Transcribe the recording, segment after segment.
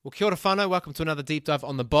Well, kia ora whanau, welcome to another deep dive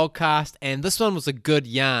on the podcast, and this one was a good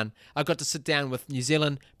yarn. I got to sit down with New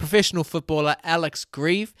Zealand professional footballer Alex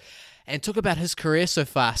Greive and talk about his career so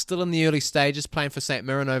far, still in the early stages, playing for St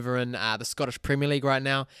Mirren over in the Scottish Premier League right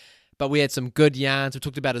now, but we had some good yarns. We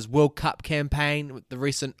talked about his World Cup campaign with the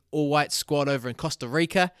recent all-white squad over in Costa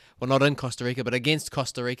Rica, well, not in Costa Rica, but against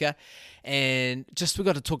Costa Rica, and just we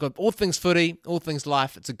got to talk about all things footy, all things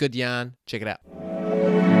life. It's a good yarn. Check it out.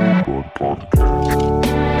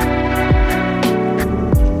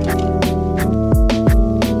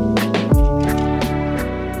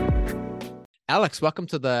 Alex, welcome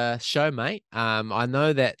to the show, mate. I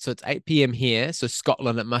know that, so it's 8 p.m. here, so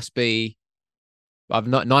Scotland, it must be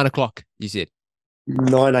 9 o'clock, you said.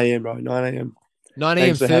 9 a.m, bro. 9 a.m. 9 a.m.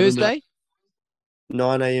 Thanks for having me. Thursday?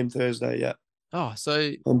 9 a.m. Thursday, yeah. Oh,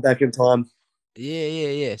 so, I'm back in time.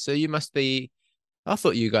 yeah. So you must be, I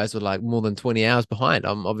thought you guys were like more than 20 hours behind.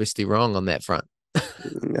 I'm obviously wrong on that front.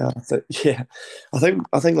 Yeah, I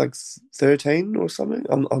think like 13 or something.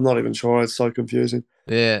 I'm not even sure. It's so confusing.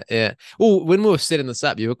 Yeah. Well, when we were setting this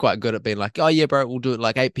up, you were quite good at being like, oh, yeah, bro, we'll do it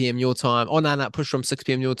like 8 p.m. your time. Oh, no, push from 6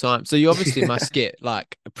 p.m. your time. So you obviously must get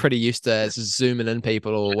like pretty used to zooming in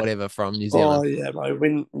people or whatever from New Zealand. Oh yeah, bro.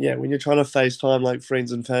 When you're trying to FaceTime like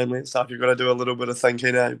friends and family and stuff, you've got to do a little bit of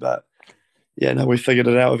thinking, eh? But yeah, no, we figured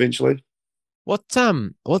it out eventually. What's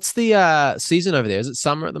the season over there? Is it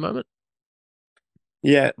summer at the moment?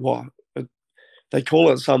 Yeah, well, they call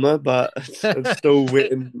it summer, but it's still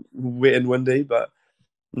wet and windy. But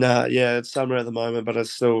nah, yeah, it's summer at the moment, but it's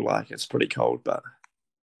still like it's pretty cold. But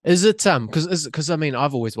Is it because I mean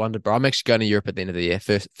I've always wondered, bro. I'm actually going to Europe at the end of the year.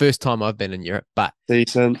 First time I've been in Europe, but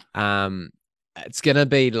decent. it's gonna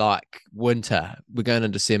be like winter. We're going in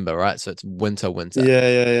December, right? So it's winter.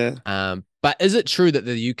 Yeah. But is it true that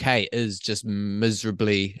the UK is just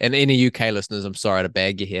miserably? And any UK listeners, I'm sorry to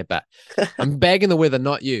bag you here, but I'm bagging the weather,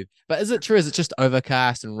 not you. But is it true? Is it just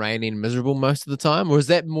overcast and rainy and miserable most of the time, or is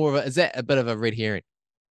that is that a bit of a red herring?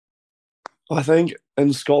 I think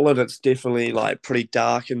in Scotland it's definitely like pretty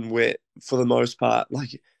dark and wet for the most part.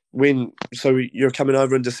 Like so you're coming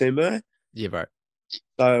over in December, Yeah, bro.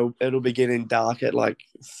 so it'll be getting dark at like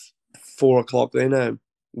 4 o'clock then,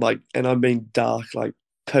 like, and I mean dark, like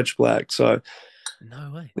pitch black. So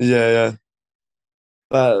No way. yeah.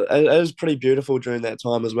 But it is pretty beautiful during that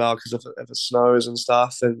time as well because if it snows and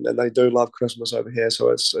stuff, and they do love Christmas over here, so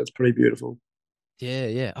it's pretty beautiful.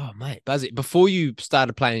 Yeah. Oh, mate, Buzzy. Before you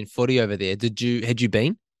started playing footy over there, had you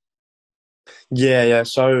been? Yeah.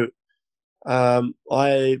 So my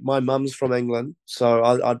mum's from England, so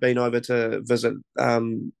I'd been over to visit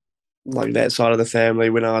like that side of the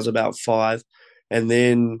family when I was about 5, and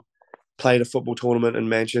then played a football tournament in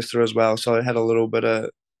Manchester as well. So I had a little bit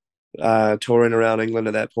of touring around England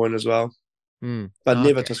at that point as well, but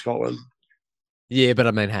never Okay. to Scotland. Yeah, but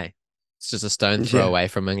I mean, hey, it's just a stone throw Yeah, away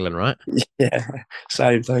from England, right? yeah,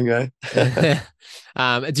 same thing, eh?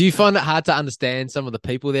 Do you find it hard to understand some of the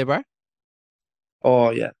people there, bro?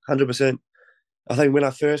 Oh yeah, 100%. I think when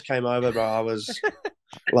I first came over, bro, I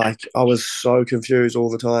was so confused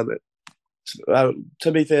all the time.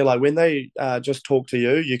 To be fair, like when they just talk to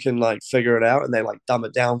you, you can like figure it out and they like dumb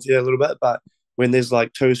it down for you a little bit. But when there's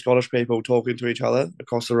like two Scottish people talking to each other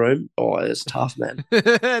across the room, oh, it's tough, man.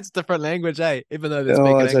 It's different language, eh? Even though they're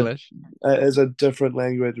Oh, speaking English. it is a different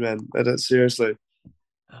language, man. It is seriously.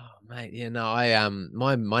 Oh, mate, yeah, no,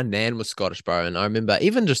 my nan was Scottish, bro, and I remember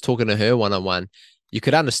even just talking to her one on one, you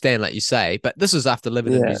could understand, like you say, but this was after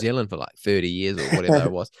living in New Yeah, Zealand for like 30 years or whatever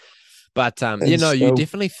it was. But and you still,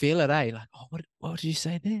 definitely feel it, eh? Like, oh, what did you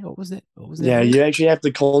say there? What was that? What was that yeah, word? you actually have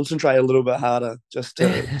to concentrate a little bit harder just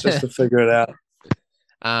to figure it out.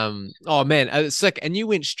 Oh man, it's sick. And you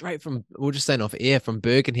went straight from, we're just saying off air, from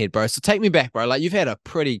Birkenhead, bro. So take me back, bro. Like you've had a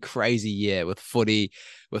pretty crazy year with footy,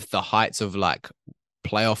 with the heights of like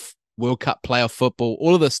playoff, World Cup playoff football,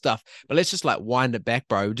 all of this stuff. But let's just like wind it back,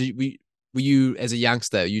 bro. Were you as a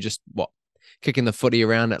youngster, you just kicking the footy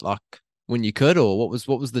around at like when you could, or what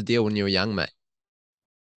was the deal when you were young, mate?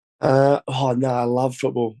 Oh no, I love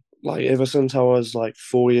football. Like ever since I was like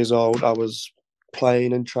 4 years old, I was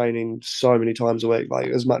playing and training so many times a week, like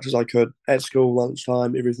as much as I could at school,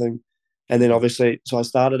 lunchtime, everything. And then Mm. obviously, so I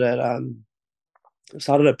started at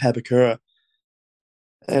Papakura,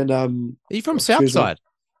 and Are you from excuse me, Southside,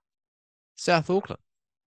 South Auckland?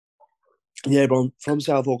 yeah, but I'm from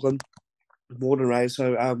South Auckland, born and raised.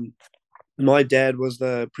 So my dad was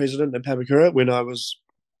the president of Papakura when I was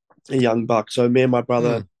a young buck. So Mm. me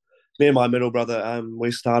and my middle brother,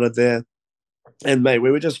 we started there, and mate,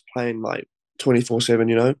 we were just playing like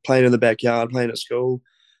 24/7, playing in the backyard, playing at school,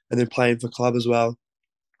 and then playing for club as well.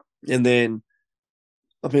 And then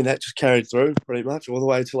I mean, that just carried through pretty much all the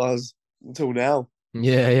way until now.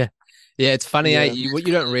 Yeah. Yeah, it's funny, Yeah. what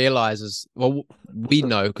you don't realize is, well, we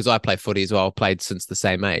know because I play footy as well, played since the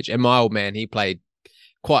same age. And my old man, he played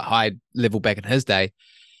quite high level back in his day.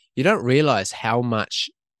 You don't realize how much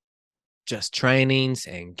just trainings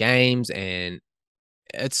and games, and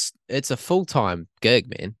it's a full-time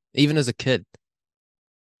gig, man, even as a kid,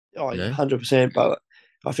 Oh you yeah, know? 100%. But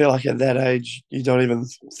I feel like at that age, you don't even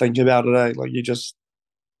think about it. Eh? Like you're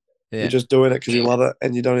Yeah. just doing it because you love it,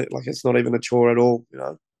 and you don't like it's not even a chore at all. You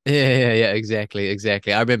know, Yeah, exactly.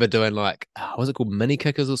 I remember doing like, was it called mini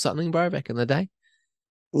kickers or something, bro, back in the day?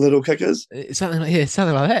 little kickers. Something like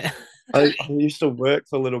that. I used to work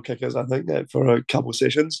for Little Kickers. I think that for a couple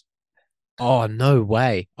sessions. Oh, no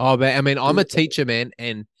way. Oh, man, I mean, I'm a Yeah. teacher, man,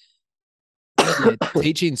 and yeah,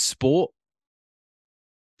 teaching sport.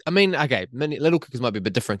 I mean, okay, many little kickers might be a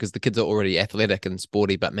bit different because the kids are already athletic and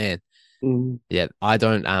sporty, but man, Mm. yeah, I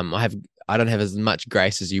don't have as much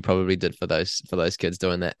grace as you probably did for those kids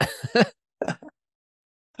doing that.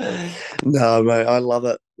 No, mate, I love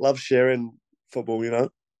it. Love sharing football. You know.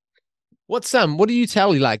 What do you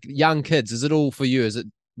tell like young kids? Is it all for you?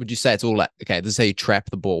 Would you say it's all like, okay, this is how you trap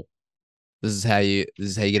the ball. This is how you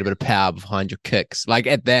get a bit of power behind your kicks. Like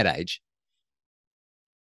at that age.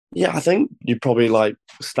 Yeah, I think you probably like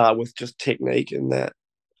start with just technique and that.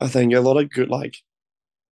 I think a lot of good like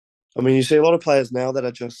I mean you see a lot of players now that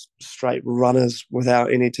are just straight runners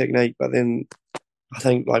without any technique, but then I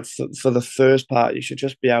think like for the first part you should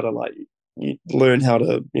just be able to like learn how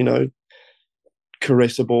to,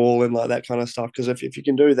 caress a ball and like that kind of stuff. Because if you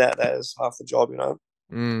can do that, that is half the job, you know.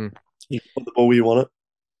 Mm, You can put the ball where you want it.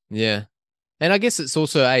 yeah. And I guess it's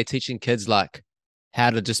also teaching kids like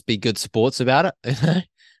how to just be good sports about it. You know?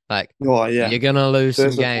 Like Oh yeah. you're gonna lose some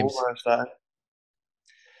First and games. foremost,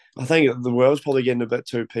 I think the world's probably getting a bit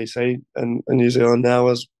too PC in New Zealand now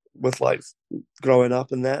as with like growing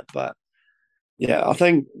up and that. But yeah, I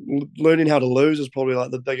think learning how to lose is probably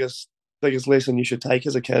like the biggest lesson you should take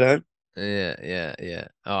as a kid. Eh? Yeah.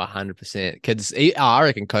 Oh, 100%. Kids, I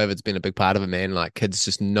reckon COVID's been a big part of it, man. Like kids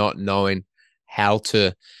just not knowing how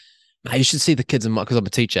to. Man, you should see the kids in my, because I'm a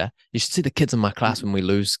teacher. You should see the kids in my class when they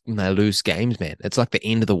lose games, man. It's like the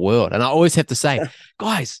end of the world. And I always have to say,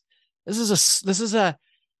 guys, this is a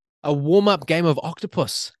warm up game of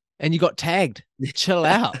octopus, and you got tagged. Chill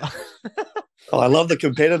out. Oh, I love the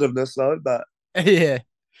competitiveness though, but Yeah.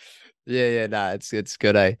 Yeah. No, it's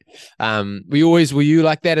good, eh? Were you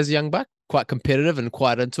like that as a young buck? Quite competitive and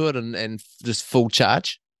quite into it and just full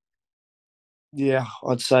charge? yeah,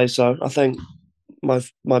 I'd say so. I think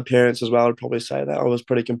my parents as well would probably say that I was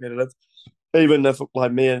pretty competitive, even if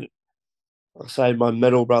like me and I say my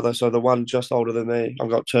middle brother, so the one just older than me, I've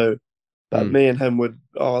got two, but Mm. me and him would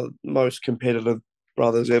are most competitive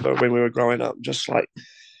brothers ever when we were growing up. Just like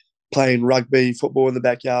playing rugby, football in the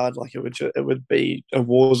backyard, like it would be a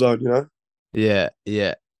war zone, you know.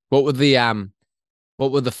 Yeah. What were the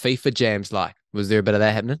what were the FIFA jams like? Was there a bit of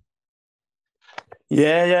that happening?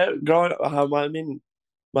 Yeah. Growing up, I mean,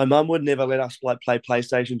 my mum would never let us like play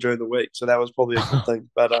PlayStation during the week, so that was probably a good thing.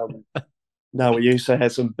 But no, we used to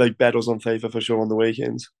have some big battles on FIFA for sure on the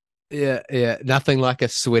weekends. Yeah. Nothing like a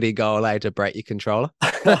sweaty goal, to break your controller.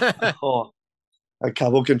 Oh, a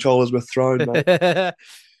couple controllers were thrown, mate.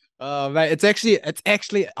 Oh mate, it's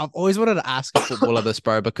actually I've always wanted to ask a footballer this,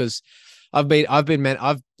 bro, because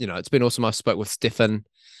it's been awesome. I spoke with Stefan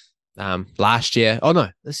last year. Oh no,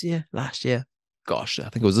 this year, last year. Gosh, I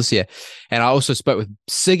think it was this year. And I also spoke with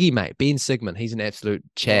Siggy, mate, Ben Sigmund. He's an absolute Oh,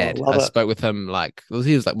 Chad. love I it. spoke with him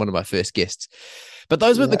he was like one of my first guests. But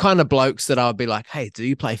those were the Yeah, kind of blokes that I would be like, hey, do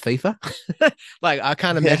you play FIFA? Like I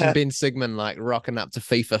can't imagine yeah. Ben Sigmund like rocking up to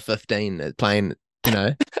FIFA 15 playing, you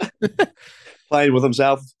know. Playing with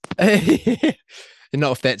himself. Not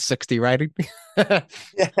with that 60 rating. Yeah.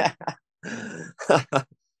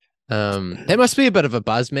 That must be a bit of a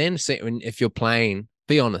buzz, man. If you're playing,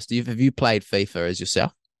 be honest, have you played FIFA as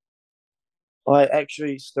yourself? I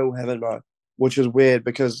actually still haven't, bro, which is weird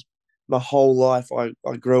because my whole life I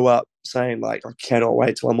grew up saying like I cannot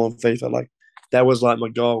wait till I'm on FIFA. Like that was like my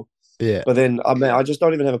goal. Yeah. But then I mean I just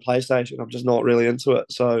don't even have a PlayStation. I'm just not really into it.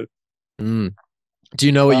 So Mm. Do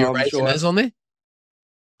you know what your I'm rating sure is on there?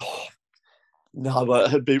 no, but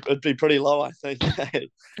it'd be pretty low, I think.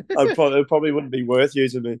 It probably wouldn't be worth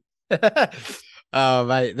using me. Oh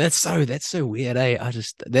mate, that's so weird, eh?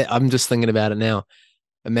 I'm just thinking about it now.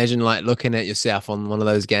 Imagine like looking at yourself on one of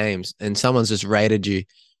those games and someone's just rated you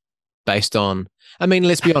based on. I mean,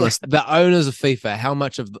 let's be honest, the owners of FIFA, how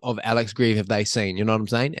much of Alex Greive have they seen? You know what I'm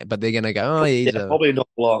saying? But they're gonna go, oh, he's Yeah, a probably not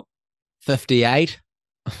a lot. 58.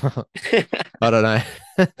 I don't know.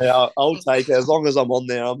 Yeah, I'll take it as long as I'm on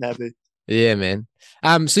there. I'm happy. Yeah, man.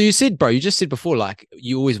 So you said, bro, you just said before, like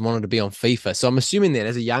you always wanted to be on FIFA. So I'm assuming that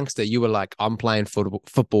as a youngster, you were like, I'm playing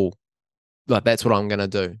football, like that's what I'm gonna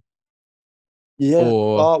do. Yeah.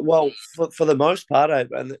 Or Oh well, for the most part,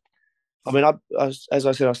 and I mean, as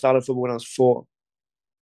I said, I started football when I was 4,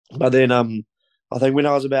 but then I think when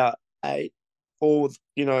I was about 8, all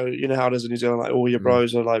you know how it is in New Zealand, like all your mm,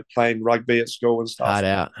 bros are like playing rugby at school and stuff. hard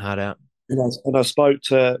out, hard out. And I spoke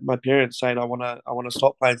to my parents saying I want to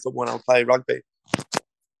stop playing football and I'll play rugby.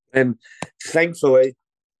 And thankfully,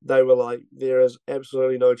 they were like, "There is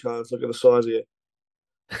absolutely no chance. Look at the size of you."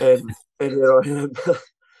 And here I am.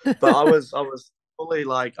 But I was fully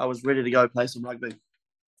like I was ready to go play some rugby.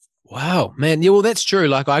 Wow, man. Yeah, well, that's true.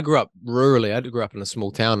 Like I grew up rurally. I grew up in a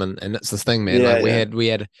small town, and that's the thing, man. Yeah, Like yeah,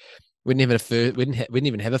 we didn't even have a first, we didn't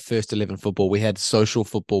even have a first 11 football. We had social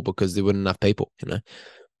football because there weren't enough people, you know.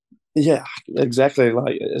 yeah. Exactly.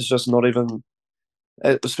 Like it's just not even,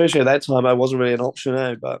 especially at that time, it wasn't really an option,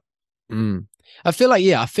 eh? But Mm. I feel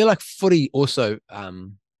like footy also,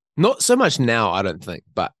 not so much now, I don't think,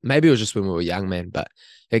 but maybe it was just when we were young, man. But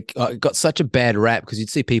it got such a bad rap because you'd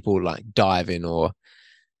see people like diving or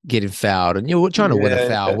getting fouled, and you were trying to win a yeah,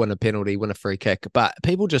 foul, win a penalty, win a free kick, but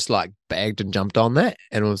people just like bagged and jumped on that,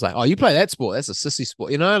 and it was like, oh, you play that sport? That's a sissy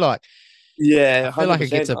sport, you know? Like I yeah, feel hundred like it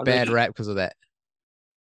gets percent. a I bad mean, rap because of that.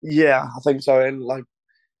 yeah, I think so. And like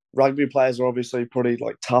rugby players are obviously pretty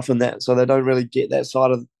like tough in that, so they don't really get that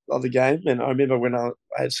side of the game. And I remember when I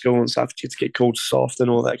at school and stuff, kids get called soft and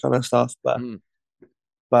all that kind of stuff. But Mm.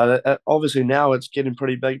 obviously now it's getting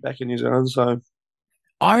pretty big back in New Zealand. So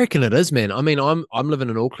I reckon it is, man. I mean, I'm living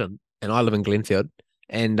in Auckland, and I live in Glenfield,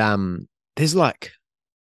 and there's like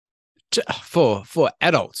for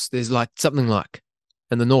adults, there's like something like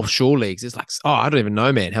in the North Shore leagues, there's like I don't even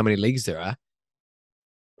know, man, how many leagues there are.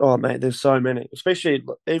 oh mate, there's so many, especially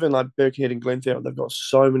even like Birkenhead and Glenfield. They've got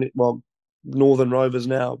so many. Well, Northern Rovers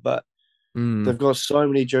now, but Mm, they've got so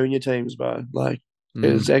many junior teams, bro. Like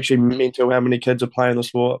mm. it's actually mental how many kids are playing the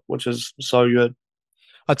sport, which is so good.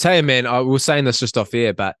 I'll tell you, man, I was saying this just off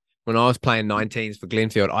air, but when I was playing 19s for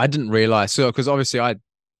Glenfield, I didn't realize. So, because obviously I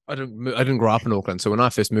didn't grow up in Auckland. So when I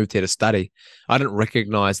first moved here to study, I didn't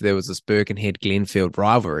recognize there was this Birkenhead Glenfield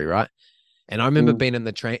rivalry, right? And I remember Mm. being in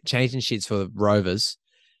the changing sheds for the Rovers,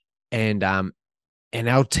 and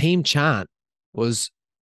our team chant was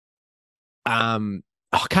I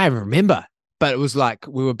can't even remember, but it was like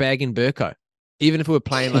we were bagging Burko, even if we were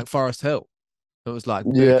playing like Forest Hill. It was like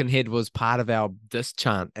Yeah. Birkenhead was part of our diss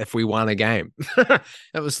chant if we won a game.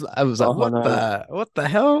 I was like, Oh no. what the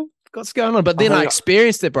hell? What's going on? But I then I think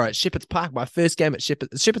experienced it, bro, at Shepherd's Park. My first game at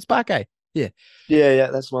Shepherd's Park, eh? Yeah.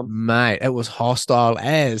 yeah, that's one. Mate, it was hostile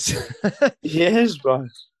as. Yes, bro.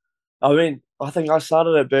 I mean, I think I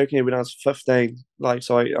started at Birkenhead when I was 15. Like,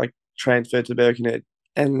 so I transferred to Birkenhead,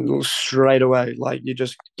 and straight away, like, you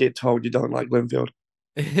just get told you don't like Linfield.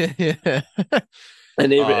 Yeah.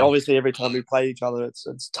 And Oh, obviously, every time we play each other,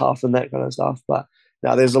 it's tough and that kind of stuff. But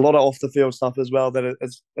now there's a lot of off the field stuff as well that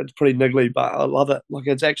it's pretty niggly, but I love it. Like,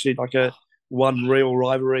 it's actually like a one real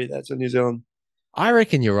rivalry that's in New Zealand. I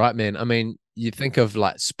reckon you're right, man. I mean, you think of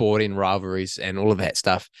like sporting rivalries and all of that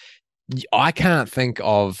stuff. I can't think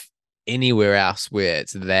of anywhere else where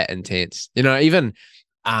it's that intense. You know, even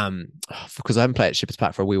because I haven't played at Shepherd's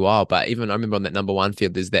Park for a wee while, but even I remember on that number one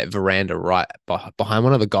field, there's that veranda right behind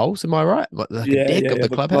one of the goals. Am I right? Like a Yeah, deck yeah, of yeah. the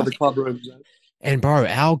By the clubhouse. club rooms. And bro,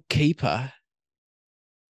 our keeper,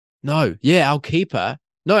 no, yeah, our keeper,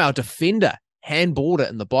 no, our defender handballed it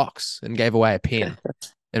in the box and gave away a pen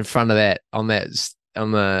in front of that on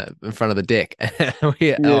the in front of the deck.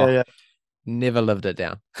 we, Yeah, oh, yeah. never lived it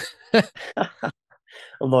down.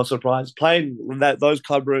 I'm not surprised. Playing that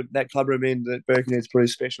club room end at Birkenhead's pretty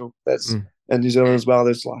special. That's Mm, in New Zealand as well.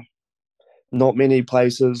 There's like not many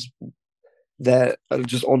places that are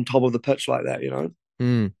just on top of the pitch like that,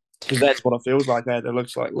 mm, because that's what it feels like. That it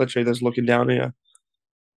looks like literally just looking down here.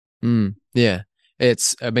 yeah.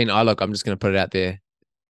 I mean, I'm just going to put it out there.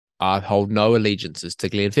 I hold no allegiances to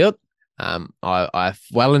Glenfield. I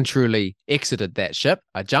well and truly exited that ship.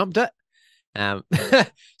 I jumped it. Um,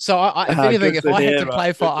 so if anything, Good if to I had hear, to bro.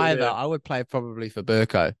 play for Good to either, hear. I would play probably for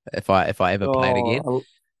Burko if I ever played again. Oh,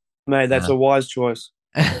 mate, that's Uh, a wise choice.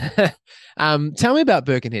 tell me about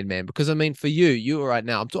Birkenhead, man, because I mean, for you right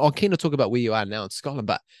now, I'm keen to talk about where you are now in Scotland,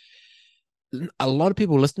 but a lot of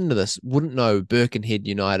people listening to this wouldn't know Birkenhead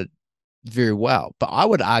United very well, but I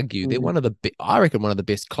would argue they're Mm. I reckon one of the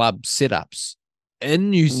best club setups in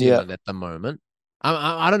New Yeah, Zealand at the moment.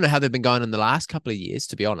 I don't know how they've been going in the last couple of years,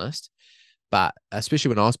 to be honest, but especially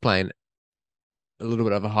when I was playing, a little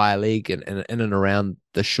bit of a higher league and in and around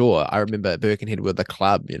the shore. I remember Birkenhead were the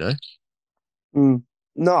club, you know. Mm.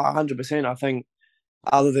 No, 100%. I think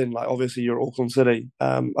other than like obviously your Auckland City,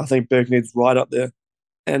 I think Birkenhead's right up there.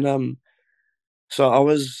 And so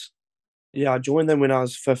I joined them when I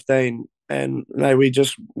was 15, and we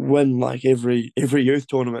just win like every youth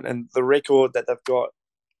tournament, and the record that they've got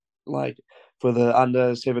like for the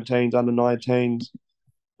under 17s, under 19s,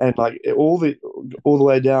 and like all the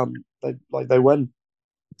way down, they win.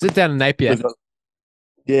 Is it down in Napier?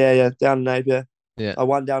 Yeah, down in Napier. Yeah. I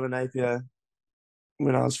won down in Napier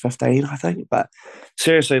when I was 15, I think. But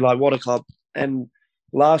seriously, like what a club! And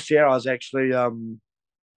last year I was actually I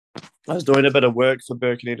was doing a bit of work for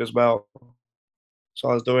Birkenhead as well. So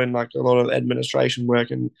I was doing like a lot of administration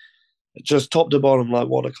work, and just top to bottom, like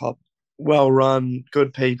what a club. Well run,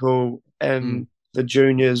 good people, and the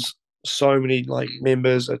juniors, so many like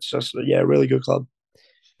members. It's just a really good club.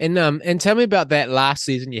 And tell me about that last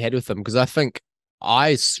season you had with them, because I think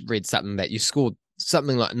I read something that you scored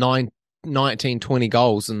something like 19, 20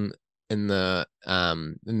 goals in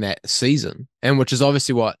that season, and which is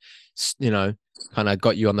obviously what, you know, kind of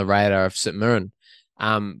got you on the radar of St Mirren.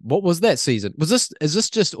 What was that season? Is this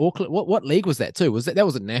just Auckland? What league was that too? That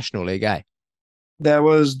was a national league, eh? That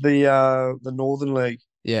was the Northern League.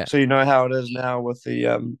 Yeah. So you know how it is now with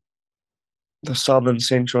the Southern,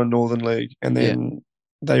 Central, and Northern League, and then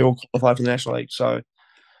they all qualify for the National League. So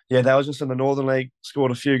yeah, that was just in the Northern League.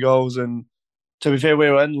 Scored a few goals, and to be fair, we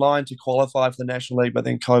were in line to qualify for the National League, but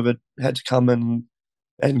then COVID had to come in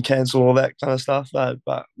and cancel all that kind of stuff. But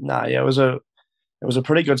it was a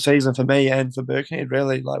pretty good season for me and for Birkenhead.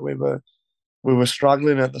 Really, like we were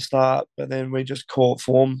struggling at the start, but then we just caught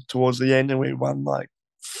form towards the end, and we won like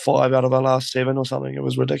 5 out of our last 7 or something. It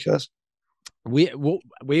was ridiculous. Where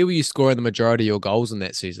were you scoring the majority of your goals in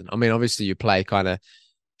that season? I mean, obviously you play kind of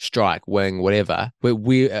strike, wing, whatever. What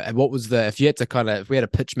was if you had to if we had a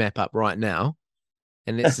pitch map up right now,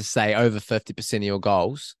 and let's just say over 50% of your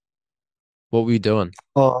goals, what were you doing?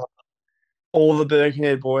 Oh, all the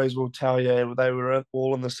Birkenhead boys will tell you they were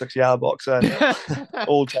all in the 6-yard box.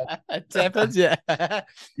 All it happens, yeah.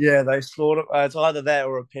 Yeah, they slaughtered. It's either that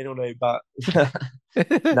or a penalty, but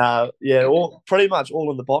no, pretty much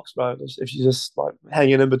all in the box, bro. If you just like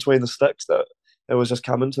hanging in between the sticks, that it was just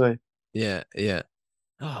coming to me. Yeah.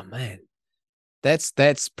 Oh man, that's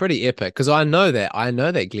pretty epic, because I know that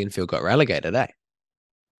Glenfield got relegated, eh?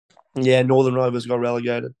 Yeah, Northern Rovers got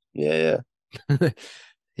relegated. Yeah.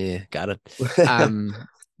 Yeah, got it.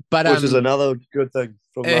 But which is another good thing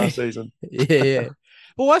from last season. Yeah.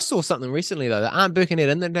 Well, I saw something recently though that aren't Birkenhead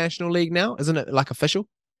in the National League now, isn't it? Like official?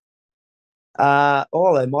 They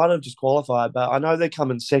might have just qualified, but I know they're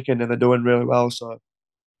coming second and they're doing really well, so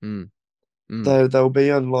they'll be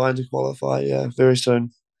in line to qualify, very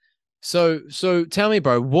soon. So tell me,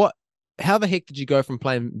 bro, how the heck did you go from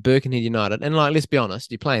playing Birkenhead United, and like let's be honest,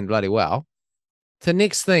 you're playing bloody well, to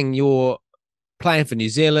next thing you're playing for New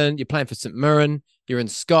Zealand, you're playing for St Mirren, you're in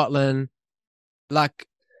Scotland, like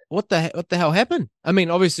what the hell happened? I mean,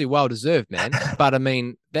 obviously well deserved, man, but I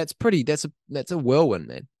mean that's a whirlwind,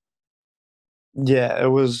 man. Yeah, it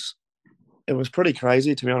was pretty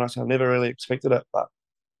crazy, to be honest. I never really expected it, but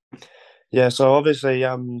yeah. So obviously,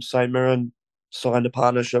 St Mirren signed a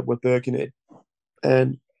partnership with Birkenhead,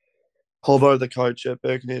 and Hovo, the coach at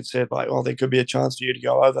Birkenhead, said like, "Oh, there could be a chance for you to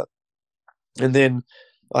go over." And then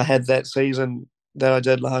I had that season that I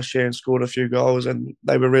did last year and scored a few goals, and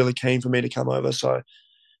they were really keen for me to come over. So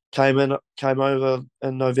came over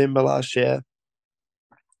in November last year,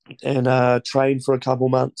 and trained for a couple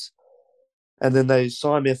months. And then they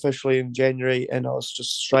signed me officially in January, and I was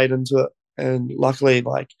just straight into it. And luckily,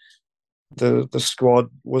 like the squad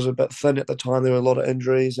was a bit thin at the time. There were a lot of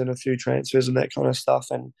injuries and a few transfers and that kind of stuff,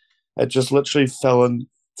 and it just literally fell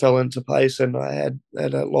into place. And I had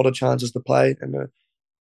a lot of chances to play,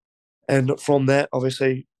 and from that,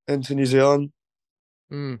 obviously, into New Zealand,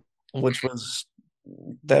 which was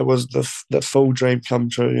the full dream come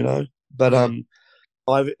true, you know. But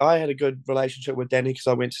I had a good relationship with Danny because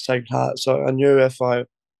I went to Sacred Heart, so I knew if I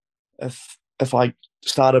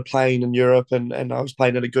started playing in Europe and I was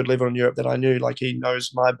playing at a good level in Europe, that I knew like he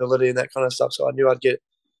knows my ability and that kind of stuff. So I knew I'd get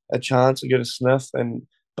a chance and get a sniff.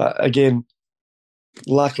 But again,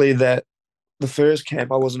 luckily that the first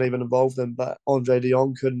camp I wasn't even involved in, but Andre de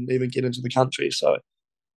Jong couldn't even get into the country, so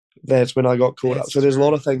that's when I got caught up. So there's a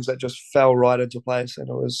lot of things that just fell right into place, and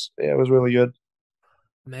it was really good.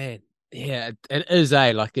 Man. Yeah, it is,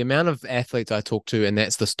 like the amount of athletes I talk to, and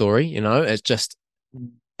that's the story, you know, it's just,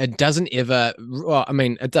 it doesn't ever, well, I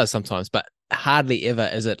mean, it does sometimes, but hardly ever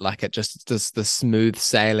is it like it just the smooth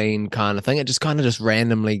sailing kind of thing. It just kind of just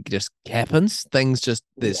randomly just happens. Things just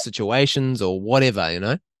there's situations or whatever, you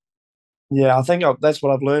know. Yeah, I think that's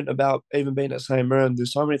what I've learned about even being at St Mirren.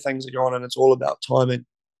 There's so many things that go on, and it's all about timing,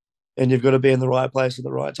 and you've got to be in the right place at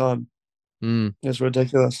the right time. Mm. It's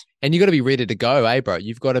ridiculous. And you got to be ready to go, bro?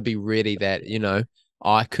 You've got to be ready that, you know,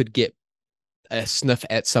 I could get a sniff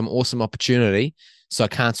at some awesome opportunity, so I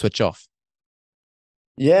can't switch off.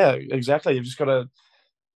 Yeah, exactly. You've just got to.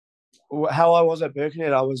 How I was at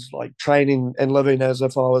Birkenhead, I was like training and living as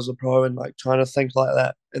if I was a pro and like trying to think like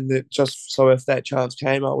that. And then just so if that chance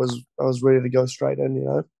came, I was ready to go straight in, you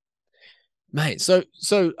know. Mate, so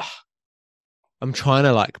I'm trying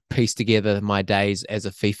to like piece together my days as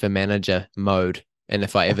a FIFA manager mode. And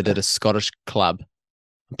if I ever did a Scottish club,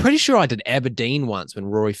 I'm pretty sure I did Aberdeen once when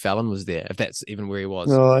Rory Fallon was there, if that's even where he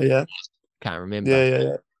was. Oh yeah, Can't remember.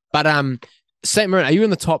 yeah. But St Mirren, are you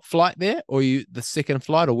in the top flight there, or are you the second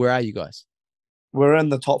flight, or where are you guys? We're in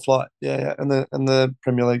the top flight. Yeah, in the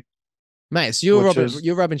Premier League, Mate, so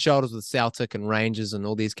you're rubbing shoulders with Celtic and Rangers and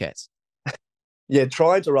all these cats. yeah,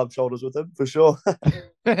 trying to rub shoulders with them for sure.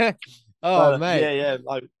 Oh, Yeah,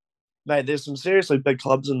 like mate, there's some seriously big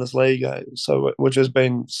clubs in this league, so which has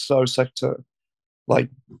been so sick to like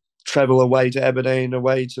travel away to Aberdeen,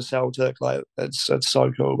 away to Celtic. Like it's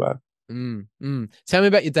so cool, bro. Tell me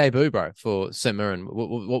about your debut, bro, for St Mirren.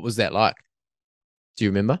 What was that like? Do you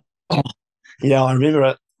remember? Oh, yeah, I remember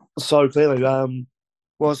it so clearly.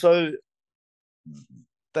 Well, so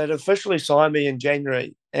they'd officially signed me in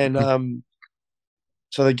January, and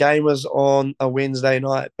so the game was on a Wednesday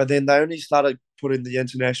night, but then they only started putting the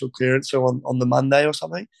international clearance on the Monday or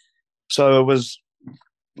something. So it was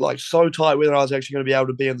like so tight whether I was actually going to be able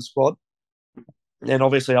to be in the squad. And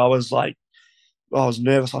obviously I was like, I was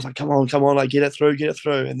nervous. I was like, come on, like get it through.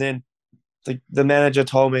 And then the manager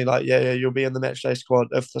told me like, yeah, you'll be in the match day squad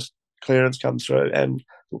if the clearance comes through. And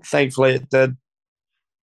thankfully it did.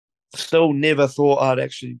 Still never thought I'd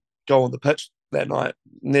actually go on the pitch that night.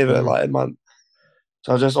 Never like in my.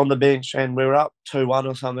 So I was just on the bench and we were up 2-1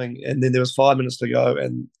 or something. And then there was 5 minutes to go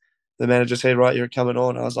and the manager said, right, you're coming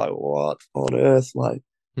on. I was like, what on earth? Like,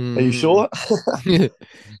 are you sure? Do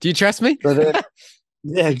you trust me? So then,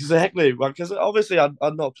 yeah, exactly. Because obviously I'd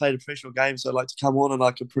not played a professional game. So like to come on in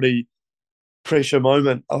like a pretty pressure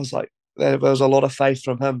moment, I was like, there was a lot of faith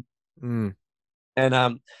from him. And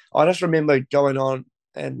I just remember going on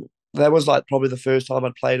and that was like probably the first time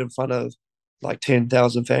I'd played in front of like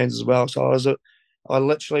 10,000 fans as well. So I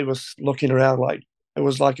literally was looking around like it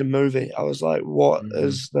was like a movie. I was like, what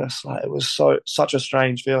is this? Like it was such a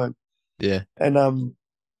strange feeling. Yeah. And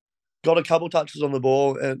got a couple touches on the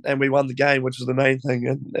ball and we won the game, which was the main thing.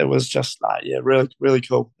 And it was just yeah, really, really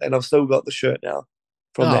cool. And I've still got the shirt now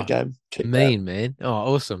from that game. Man.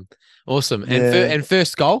 Oh, awesome. And Yeah. and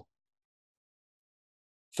first goal?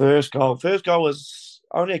 First goal was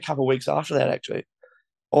only a couple of weeks after that, actually,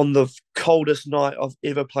 on the coldest night I've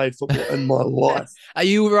ever played football in my life. Are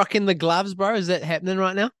you rocking the gloves, bro? Is that happening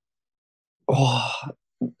right now? Oh,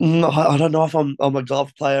 no, I don't know if I'm a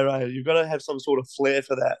glove player. You've got to have some sort of flair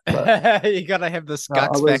for that. But you gotta have the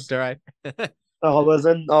scucks factor, eh? I was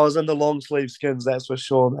in the long sleeve skins, that's for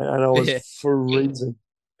sure, man, and I was freezing.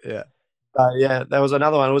 Yeah. Yeah, there was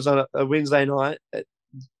another one. It was on a Wednesday night,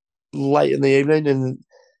 late in the evening, and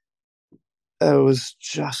it was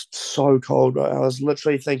just so cold, bro. I was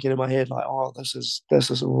literally thinking in my head like, "Oh, this is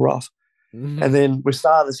rough." And then we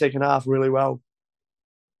started the second half really well,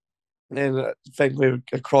 and thankfully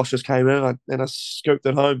a cross just came in, and I scooped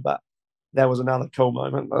it home. But that was another cool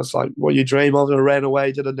moment. I was like, "What you dream of?" And I ran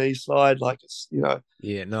away, did a knee slide, like it's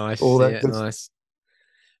Yeah, nice. all that. Yeah, nice.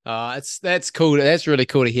 That's cool. That's really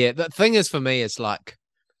cool to hear. The thing is, for me, it's like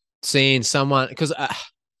seeing someone because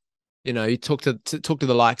you talk to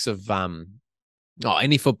the likes of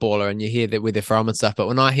any footballer and you hear that where they're from and stuff. But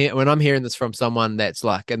when I'm hearing this from someone that's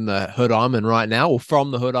like in the hood I'm in right now, or from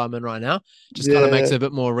the hood I'm in right now, just kind of makes it a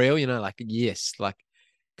bit more real. Like yes, like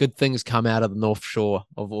good things come out of the North Shore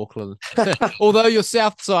of Auckland. Although you're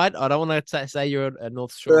South Side, I don't want to say you're a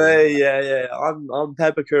North Shore. Yeah. I'm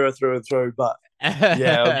Papakura through and through, but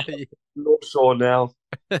yeah, I'm North Shore now.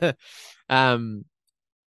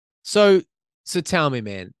 So tell me,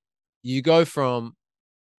 man, you go from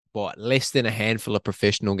what, less than a handful of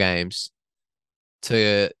professional games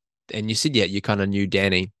and you said, yeah, you kind of knew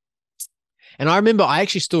Danny. And I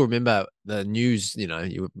actually still remember the news,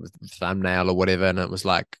 you with thumbnail or whatever. And it was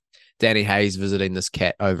like Danny Hayes visiting this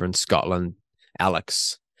cat over in Scotland,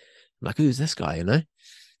 Alex. I'm like, who's this guy,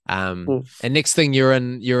 And next thing you're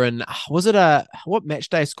in, was it what match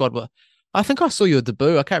day squad? I think I saw your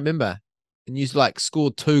debut. I can't remember. And you like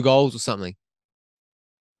scored 2 goals or something.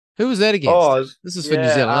 Who was that against? Oh, This is for New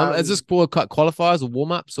yeah, Zealand. Is this World Cup qualifiers or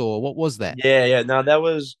warm-ups or what was that? yeah. No, that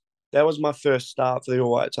was my first start for the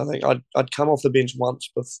All Whites. I think I'd come off the bench once,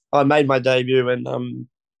 but I made my debut in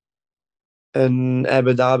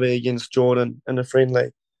Abu Dhabi against Jordan in a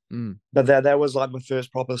friendly. Mm, But that was like my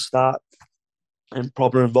first proper start and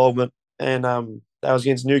proper involvement, and that was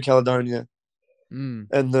against New Caledonia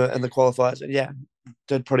mm. in the qualifiers. And yeah,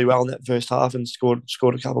 did pretty well in that first half and scored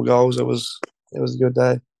a couple of goals. It was a good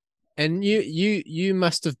day. And you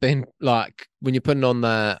must have been like when you're putting on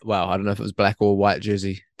well, I don't know if it was black or white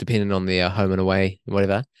jersey, depending on the home and away,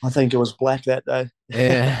 whatever. I think it was black that day.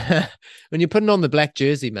 Yeah, when you're putting on the black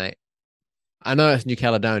jersey, mate. I know it's New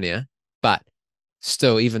Caledonia, but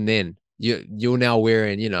still, even then, you're now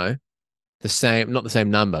wearing, the same, not the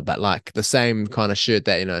same number, but like the same kind of shirt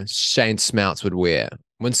that Shane Smouts would wear,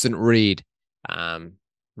 Winston Reid,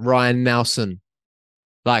 Ryan Nelson,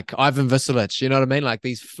 like Ivan Visolic. You know what I mean? Like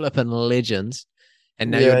these flipping legends,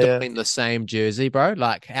 and now you're Yeah, yeah, donning the same jersey, bro.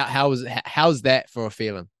 Like how's that for a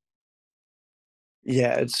feeling?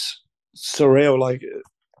 yeah. It's surreal. Like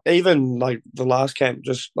even like the last camp,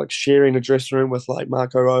 just like sharing a dressing room with like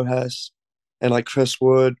Marco Rojas and like Chris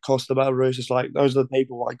Wood, Costa Rica. Just like those are the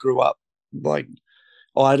people I grew up like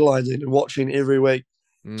idolizing and watching every week.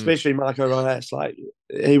 Mm, Especially Marco Rojas. Like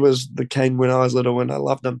he was the king when I was little, and I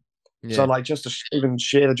loved him. So yeah. like just to even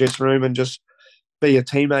share the dressing room and just be a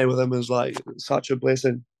teammate with him is like such a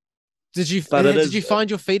blessing. But it Did you is, find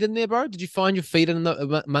your feet in there, bro? Did you find your feet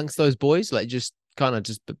amongst those boys? Like just kind of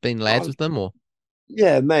just being lads oh, with them, or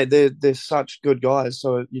yeah, mate, they're such good guys.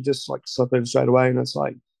 So you just like slip in straight away, and it's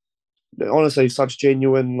like honestly such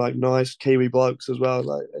genuine, like nice Kiwi blokes as well.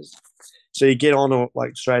 Like so you get on it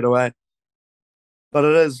like straight away. But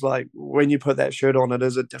it is like when you put that shirt on, it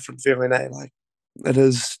is a different feeling, eh? Like it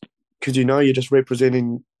is because you're just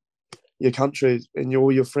representing your country, and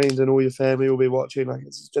all your friends and all your family will be watching. Like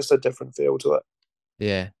it's just a different feel to it.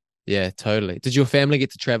 yeah, yeah, totally. Did your family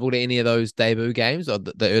get to travel to any of those debut games or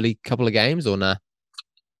the early couple of games, or nah?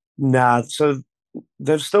 Nah, so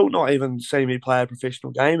they've still not even seen me play a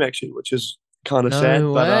professional game actually, which is kind of sad.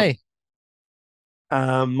 No But way.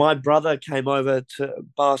 my brother came over to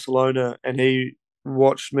Barcelona and he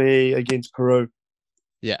watched me against Peru.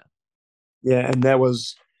 Yeah, Yeah, and that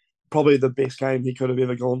was probably the best game he could have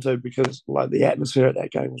ever gone to because like the atmosphere at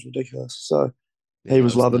that game was ridiculous. So yeah, he that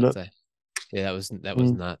was was loving nuts. it. Eh? Yeah, that was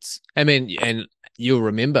Mm. nuts. I mean, and you'll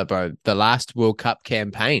remember, bro, the last World Cup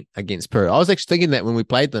campaign against Peru. I was actually thinking that when we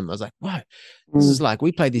played them, I was like, "Whoa, this is Mm. like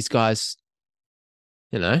we played these guys,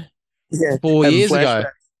 you know, Yeah, 4 having years ago."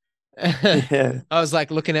 flashbacks. I Yeah. was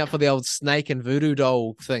like looking out for the old snake and voodoo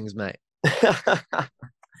doll things, mate.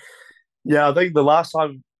 Yeah, I think the last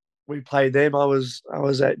time we played them, I was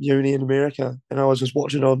at uni in America and I was just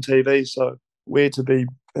watching it on TV. So where to be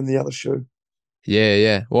in the other shoe? Yeah,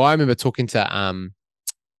 yeah. Well, I remember talking to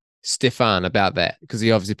Stefan about that because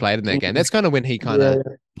he obviously played in that game. Mm. That's kind of when he kind of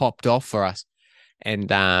Yeah, popped off for us.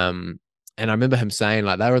 And I remember him saying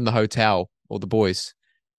like they were in the hotel, all the boys,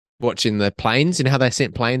 watching the planes. You know how they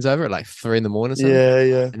sent planes over at like 3 in the morning or something? yeah,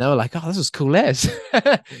 yeah. And they were like, "Oh, this is cool as."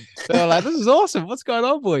 They were like, "This is awesome. What's going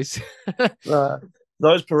on, boys?" Uh,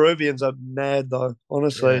 those Peruvians are mad though,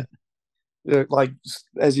 Yeah. honestly. Yeah, like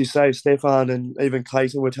as you say, Stefan and even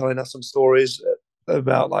Clayton were telling us some stories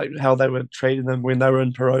about like how they were treating them when they were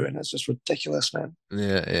in Peru, and it's just ridiculous, man.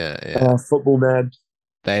 Yeah, yeah, yeah. Football mad.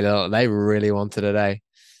 They really wanted it, eh?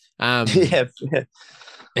 Um, Yeah, yeah,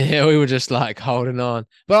 yeah, we were just like holding on.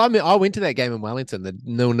 But I mean, I went to that game in Wellington, the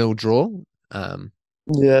 0-0 draw. Um,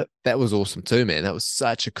 yeah, that was awesome too, man. That was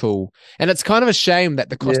such a cool. And it's kind of a shame that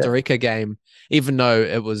the yeah. Costa Rica game, even though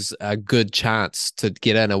it was a good chance to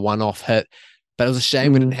get in a one-off hit, but it was a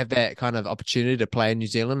shame we didn't Mm. have that kind of opportunity to play in New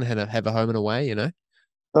Zealand and have a home and away.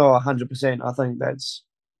 Oh, 100%. I think that's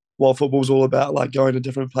what football's all about, like going to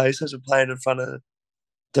different places and playing in front of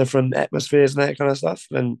different atmospheres and that kind of stuff.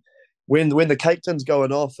 And when the cake tin's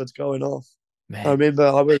going off, it's going off. I Man.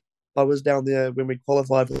 remember I was down there when we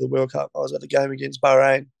qualified for the World Cup. I was at the game against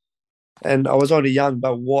Bahrain, and I was only young,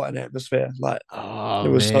 but what an atmosphere! Like Oh it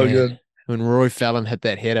was so man. good. When Roy Fallon hit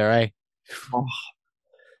that header, eh? Oh,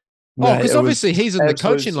 Oh, mate, because it was obviously he's in the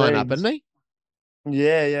absolute coaching lineup, scenes. isn't he?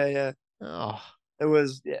 Yeah, yeah, yeah. Oh, It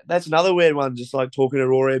was. Yeah, that's another weird one. Just like talking to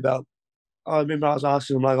Rory about. I remember I was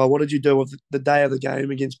asking him like, "Oh, what did you do with the day of the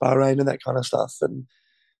game against Bahrain and that kind of stuff?" And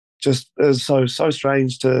just it was so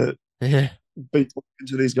strange to yeah. be talking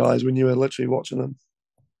to these guys when you were literally watching them.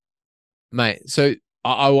 Mate, so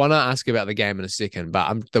I want to ask about the game in a second, but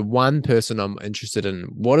I'm the one person I'm interested in.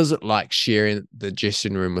 What is it like sharing the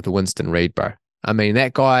dressing room with Winston Reid, bro? I mean,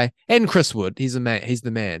 that guy and Chris Wood, he's the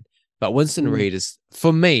man. But Winston Mm. Reid is,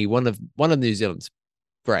 for me, one of New Zealand's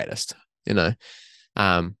greatest.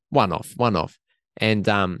 One off, and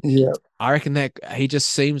Yeah. I reckon that he just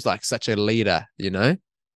seems like such a leader.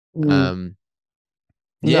 Mm. Um,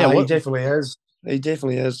 yeah. No, he What? definitely is. He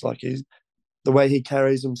definitely is. Like the way he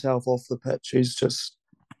carries himself off the pitch, he's just,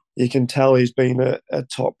 you can tell he's been a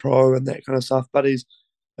top pro and that kind of stuff. But he's,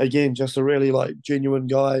 again, just a really like genuine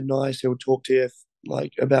guy, nice. He'll talk to you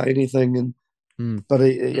like about anything, but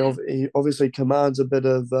he obviously commands a bit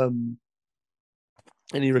of and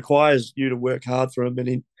he requires you to work hard for him, and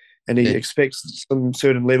he Yeah, expects some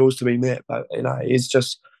certain levels to be met. But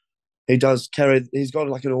he does carry. He's got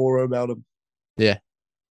like an aura about him. yeah,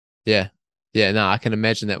 yeah, yeah. No, I can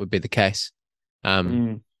imagine that would be the case. Um,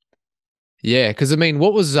 Mm. yeah, because I mean,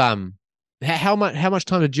 what was how much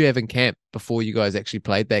time did you have in camp before you guys actually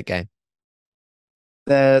played that game?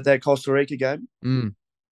 That Costa Rica game. Mm.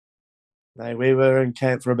 Mate, we were in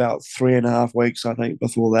camp for about 3.5 weeks, I think,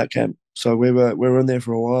 before that camp. So we were in there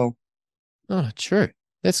for a while. Oh, true.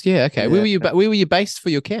 That's okay. Where Yeah. were you? Where were you based for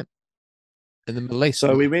your camp? In the Middle East.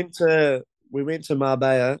 So we went to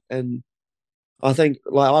Marbella, and I think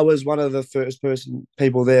like I was one of the first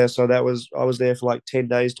people there. So I was there for like 10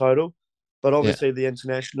 days total. But Yeah. obviously the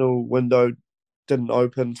international window didn't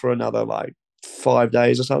open for another like 5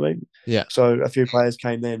 days or something. Yeah. So a few players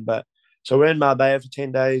came then, but so we're in Marbella for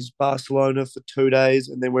 10 days, Barcelona for 2 days,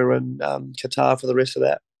 and then we're in Qatar for the rest of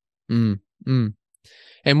that. Mm. Mm.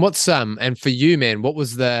 And and for you, man, what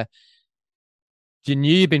was you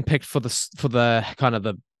knew you'd been picked for the kind of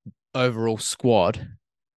the overall squad,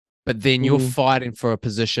 but then you're Mm. fighting for a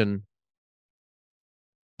position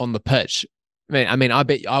on the pitch. I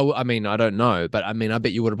bet I mean, I don't know, but I mean, I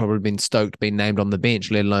bet you would have probably been stoked being named on the bench,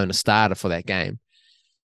 let alone a starter for that game.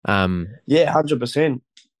 Yeah, 100%.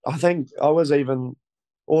 I think I was even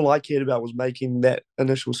all I cared about was making that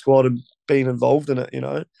initial squad and being involved in it.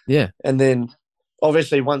 Yeah. And then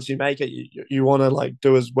obviously once you make it, you want to like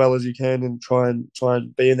do as well as you can and try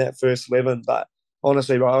and be in that first 11. But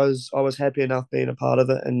honestly, I was happy enough being a part of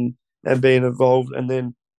it and being involved. And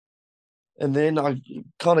then I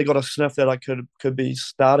kind of got a sniff that I could be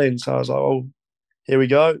starting. So I was like, oh, here we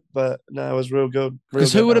go. But no, it was real good.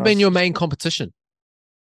 Because who would have been your main competition?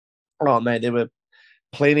 Oh man, there were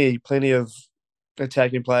plenty of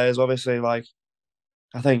attacking players. Obviously, like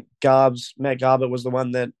I think Matt Garbett was the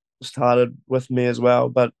one that started with me as well.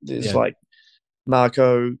 But there's like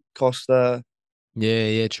Marco Costa,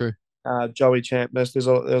 Yeah, true. Joey Champness. There's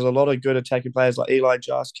a lot of good attacking players like Eli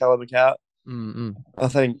Just, Callum McCart. Mm-mm. I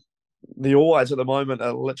think the All Whites at the moment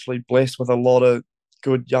are literally blessed with a lot of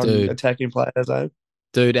good young attacking players.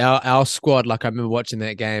 Dude, our squad, like I remember watching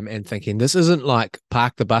that game and thinking, this isn't like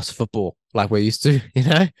park the bus football like we're used to,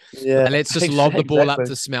 Yeah, Like, let's just lob the ball up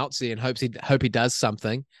exactly. to Smeltsy and hope he does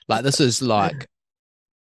something. Like this is like,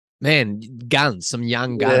 man, guns, some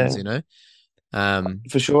young guns, Yeah,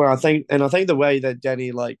 for sure. I think the way that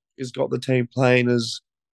Danny like has got the team playing is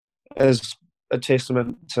a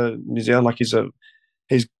testament to New Zealand. Like he's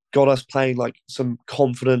got us playing like some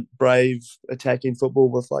confident, brave attacking football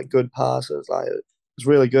with like good passes. Like it's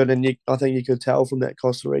really good, and I think you could tell from that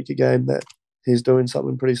Costa Rica game that he's doing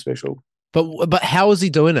something pretty special. But how is he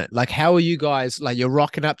doing it? Like, how are you guys? Like, you're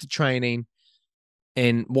rocking up to training,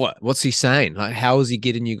 and what's he saying? Like, how is he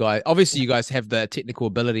getting you guys? Obviously, you guys have the technical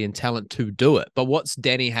ability and talent to do it, but what's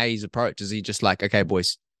Danny Hayes' approach? Is he just like, okay,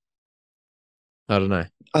 boys? I don't know.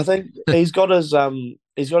 I think he's got his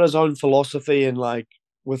own philosophy and like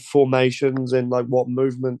with formations and like what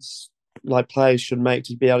movements like players should make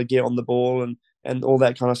to be able to get on the ball and all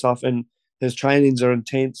that kind of stuff. And his trainings are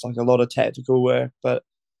intense, like a lot of tactical work. But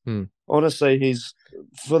honestly, he's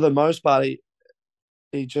for the most part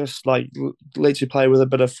he just like lets you play with a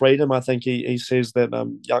bit of freedom. I think he says that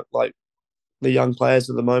the young players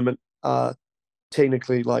at the moment are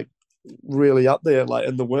technically like really up there like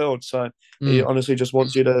in the world. So he honestly just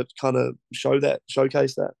wants you to kind of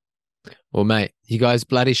showcase that. Well, mate, you guys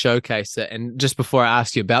bloody showcase it. And just before I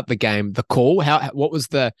ask you about the game, the call, what was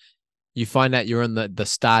you find out you're in the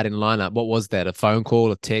starting lineup. What was that? A phone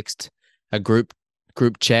call, a text, a group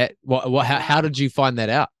chat? How did you find that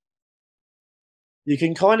out? You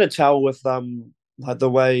can kind of tell with like the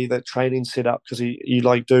way that training's set up because you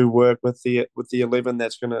like do work with the 11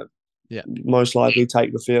 that's gonna most likely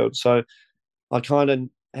take the field. So I kind of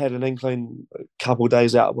had an inkling a couple of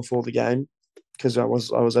days out before the game because I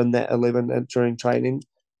was in that 11 during training,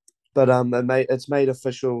 but it's made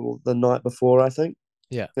official the night before, I think.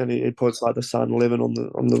 Yeah, and he puts like the Sun 11 on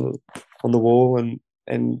the wall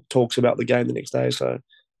and talks about the game the next day. So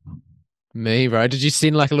me, bro. Did you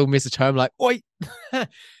send like a little message home like, "Oi,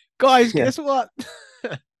 guys, guess what?"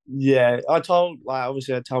 yeah,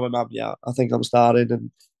 obviously I told my mum, yeah, I think I'm starting,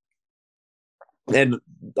 and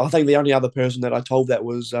I think the only other person that I told that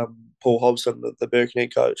was Paul Hobson, the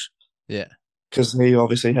Birkenhead coach, Yeah. because he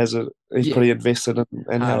obviously he's Yeah. pretty invested in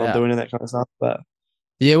Hard how I'm out. doing and that kind of stuff. But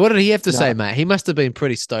Yeah, what did he have to no, say, mate? He must have been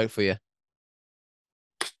pretty stoked for you.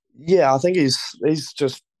 yeah, I think he's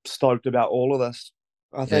just stoked about all of this.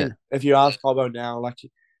 I Yeah. think if you ask Hobbo now, like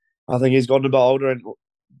I think he's gotten a bit older, and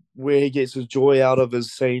where he gets his joy out of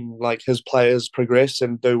is seeing like his players progress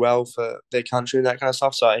and do well for their country and that kind of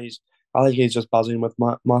stuff. So I think he's just buzzing with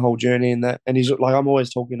my whole journey and that. And he's like, I'm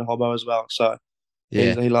always talking to Hobbo as well, so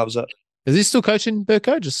Yeah. he loves it. Is he still coaching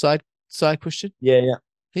Burko? Just side question. Yeah, yeah,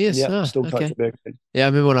 He is. yeah. Oh, Still okay. coaching Birkenhead. Yeah, I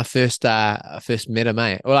remember when I first met him,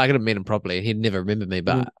 mate. Well, I could have met him properly. He'd never remembered me,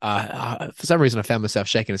 Mhm. but for some reason I found myself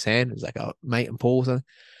shaking his hand. It was like, oh, mate and Paul. So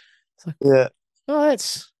it's like, Yeah, oh,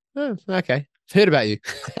 okay. Heard about you.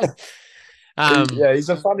 um, yeah. He's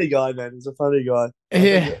a funny guy, man. He's a funny guy. I think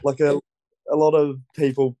yeah, like a lot of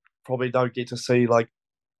people probably don't get to see like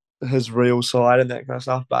his real side and that kind of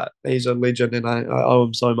stuff, but he's a legend, and I owe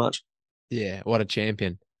him so much. yeah. What a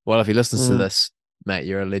champion. Well, if he listens to Mm. this, mate,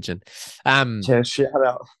 you're a legend. Yeah, shout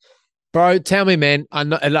out. Bro, tell me, man. I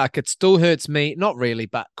know, like, it still hurts me. Not really,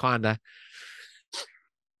 but kind of.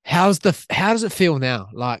 How does it feel now?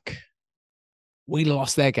 Like, we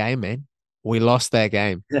lost that game, man. We lost that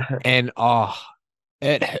game, Yeah, and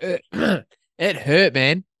it hurt. It hurt,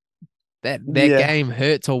 man. That yeah, game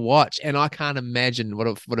hurt to watch, and I can't imagine what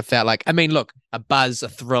it would have felt like. I mean, look, a buzz, a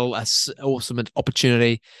thrill, awesome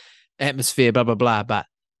opportunity, atmosphere, blah blah blah. But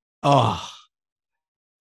oh,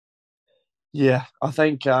 yeah. I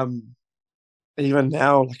think even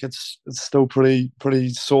now, like it's still pretty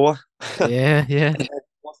sore. yeah, yeah, It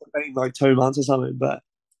must have been like 2 months or something, but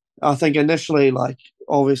I think initially, like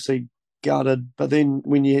obviously gutted, but then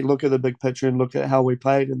when you look at the big picture and look at how we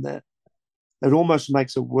played and that, it almost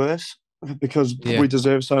makes it worse because yeah, we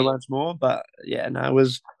deserve so much more. But yeah, no, it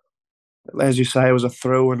was, as you say, it was a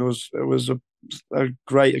thrill, and it was a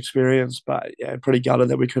great experience. But yeah, pretty gutted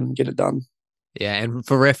that we couldn't get it done. yeah. And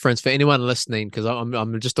for reference, for anyone listening, because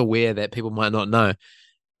I'm just aware that people might not know,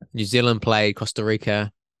 New Zealand played Costa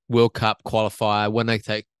Rica World Cup qualifier. Winner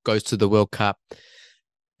goes to the World Cup,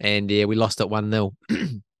 and yeah, we lost it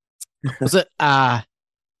 1-0. Was it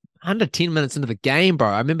under 10 minutes into the game, bro?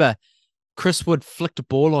 I remember Chris Wood flicked a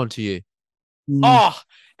ball onto you. Mm. Oh,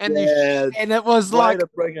 and Yeah, and it was way like, to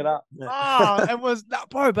bring it up. it was no,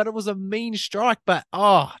 bro, but it was a mean strike, but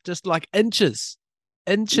just like inches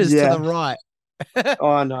to Yeah, the right. oh,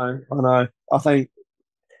 I know. I think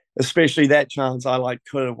especially that chance, I like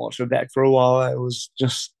couldn't watch it back for a while. It was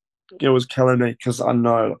killing me because I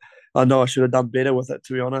know I should have done better with it,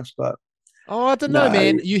 to be honest. But Oh, I don't know, no,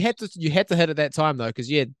 man. You had to hit it that time though, because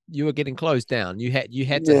you were getting closed down. You had to yeah,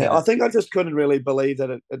 hit I it. think I just couldn't really believe that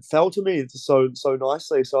it fell to me so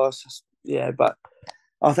nicely. So I was just, yeah, but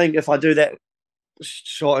I think if I do that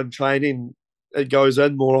shot in training, it goes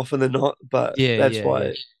in more often than not. But Yeah, that's yeah, yeah.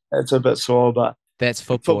 why it's a bit sore. But That's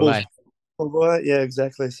football, football's eh? football, yeah,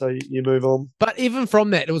 exactly. So you move on. But even from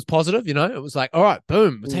that, it was positive. It was like, all right,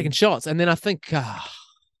 boom, we're taking Mm. shots, and then I think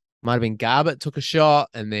might have been Garbett took a shot,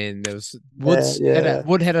 and then there was Yeah, yeah,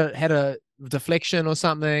 Wood had a deflection or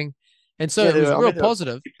something, and so yeah. it was I real mean, there were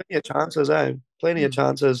positive. plenty of chances, eh? Plenty of Hmm.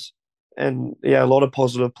 chances, and yeah, a lot of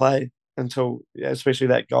positive play until yeah, especially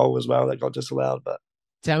that goal as well that got disallowed. But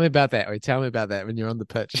Tell me about that. Or tell me about that when you're on the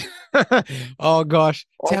pitch. Oh gosh,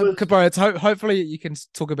 I was bro. Hopefully you can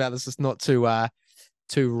talk about this. It's not too raw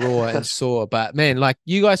and sore, but man, like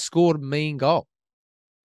you guys scored a mean goal.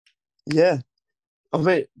 yeah. I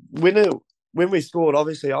mean, when we scored,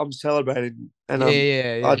 obviously I'm celebrating, and Yeah,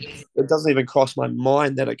 yeah, I yeah. it doesn't even cross my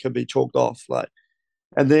mind that it could be chalked off. Like,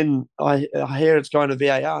 and then I hear it's going to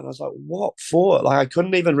VAR, and I was like, what for? Like, I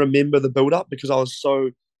couldn't even remember the build up because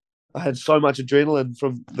I had so much adrenaline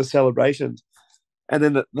from the celebrations, and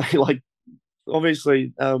then they like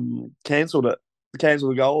obviously cancelled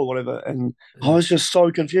the goal or whatever, and I Yeah. was just so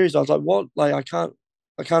confused. I was like, what? Like, I can't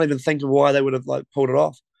even think of why they would have like pulled it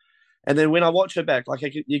off. And then when I watch it back, like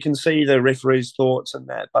you can see the referee's thoughts and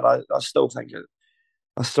that, but I still think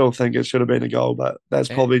it should have been a goal. But that's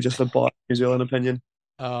Eh, probably just a biased New Zealand opinion.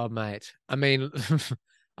 Oh, mate. I mean,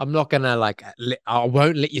 I'm not gonna I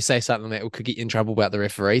won't let you say something that could get you in trouble about the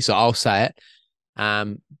referee, so I'll say it.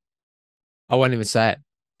 Um, I won't even say it.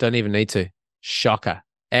 Don't even need to. Shocker.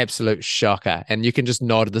 Absolute shocker. And you can just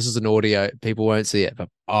nod. This is an audio. People won't see it, but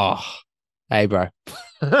hey, bro.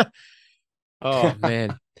 Oh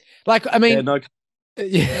man. Like, I Yeah, mean, no,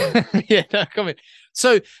 yeah, yeah, no comment.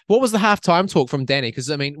 So, what was the halftime talk from Danny? Because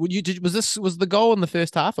I mean, was the goal in the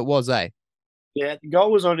first half? It was, eh? Yeah, the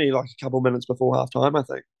goal was only like a couple minutes before half time, I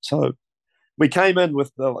think. So we came in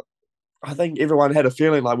with I think everyone had a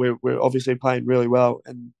feeling like we're obviously playing really well,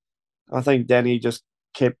 and I think Danny just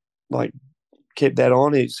kept like kept that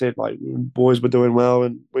on. He said like boys were doing well,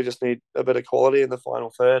 and we just need a bit of quality in the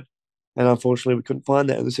final third. And unfortunately, we couldn't find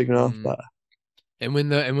that in the second half. Mm. But And when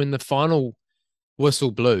the final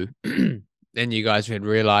whistle blew, and you guys had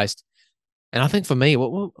realized, and I think for me,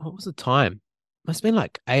 what was the time? Must have been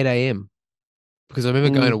like 8 a.m. because I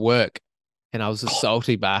remember going to mm, work, and I was a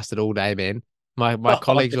salty bastard all day, man. My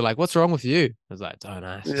colleagues were like, "What's wrong with you?" I was like, "Don't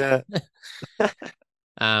ask." yeah,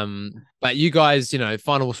 But you guys,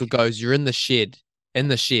 final whistle goes. You're in the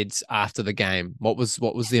sheds after the game. What was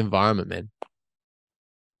the environment, man?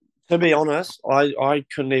 to be honest, I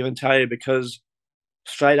couldn't even tell you because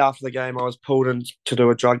straight after the game, I was pulled in to do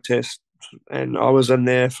a drug test, and I was in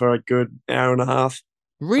there for a good hour and a half after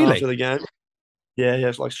Really? the game. Yeah, yeah,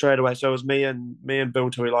 it's like straight away. So it was me and Bill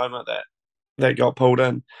Tuiloma that got pulled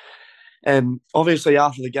in. And obviously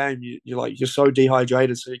after the game, you're so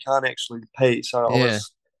dehydrated, so you can't actually pee. So Yeah.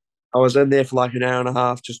 I was in there for like an hour and a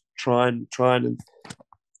half, just trying,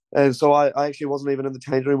 and so I actually wasn't even in the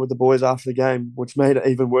change room with the boys after the game, which made it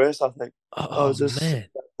even worse. I think I Oh was just, man.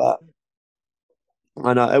 but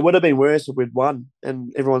I know it would have been worse if we'd won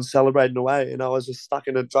and everyone's celebrating away, and I was just stuck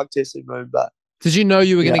in a drug testing room. But Did you know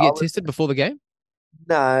you were going yeah, to I get was. tested before the game?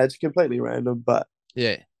 Nah, it's completely random, but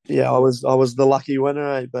Yeah. yeah, I was the lucky winner,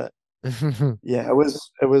 eh? But yeah, it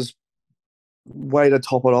was way to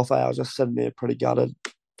top it off. I was just sitting there pretty gutted.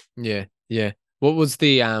 Yeah. Yeah. What was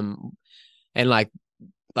the and like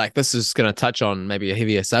this is going to touch on maybe a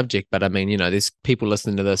heavier subject, but I mean, there's people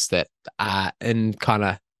listening to this that are in kind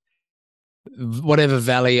of whatever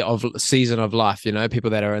valley of season of life, people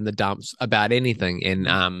that are in the dumps about anything, and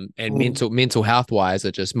Mm. mental health wise,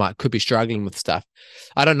 it just could be struggling with stuff.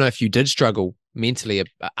 I don't know if you did struggle mentally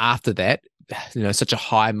after that, such a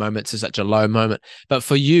high moment to such a low moment. But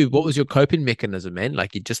for you, what was your coping mechanism, man?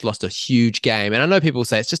 Like you just lost a huge game, and I know people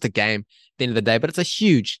say it's just a game at the end of the day, but it's a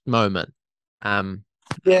huge moment. Um,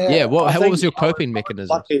 yeah. Yeah, I What was think your I was, coping I was mechanisms?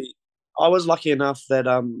 lucky. I was lucky enough that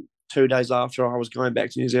 2 days after I was going back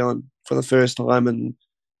to New Zealand for the first time in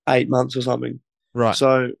 8 months or something. Right.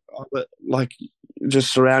 So like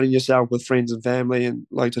just surrounding yourself with friends and family and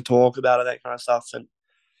like to talk about it, that kind of stuff. And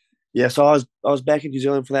yeah, so I was back in New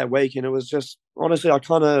Zealand for that week, and it was just honestly,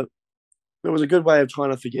 it was a good way of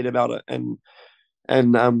trying to forget about it. And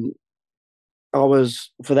I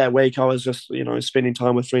was for that week, I was just spending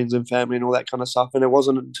time with friends and family and all that kind of stuff. And it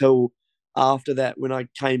wasn't until after that when I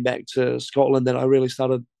came back to Scotland that I really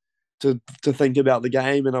started to think about the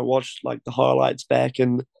game, and I watched like the highlights back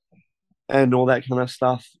and all that kind of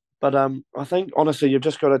stuff. But I think honestly, you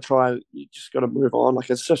just got to move on. Like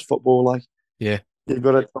it's just football. Like Yeah. you've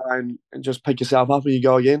got to try and just pick yourself up and you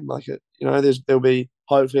go again. Like there'll be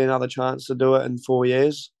hopefully another chance to do it in 4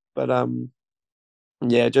 years. But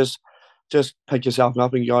yeah, just pick yourself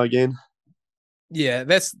up and go again. Yeah,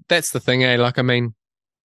 that's the thing, eh? Like, I mean,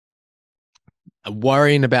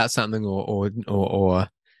 worrying about something or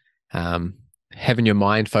um having your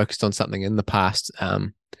mind focused on something in the past,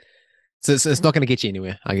 so it's not going to get you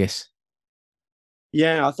anywhere, I guess.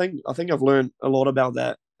 Yeah, I think I've learned a lot about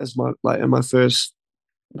that as my like in my first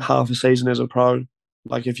half a season as a pro.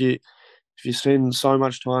 Like if you spend so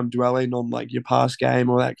much time dwelling on like your past game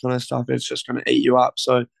or that kind of stuff, it's just going to eat you up.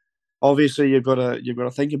 So obviously you've got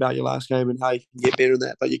to think about your last game and how you can get better in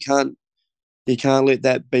that, but you can't let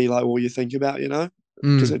that be like all you think about, because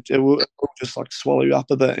Mm, it will just like swallow you up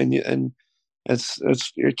a bit, and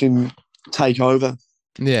it can take over.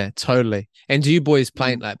 yeah, totally. And do you boys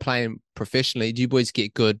playing professionally? Do you boys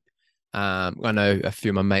get good? I know a few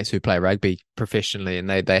of my mates who play rugby professionally, and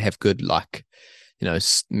they have good like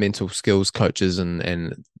mental skills coaches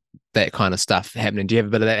and that kind of stuff happening. Do you have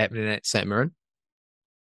a bit of that happening at St Mirren?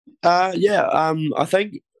 Yeah, I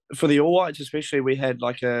think for the All Whites especially, we had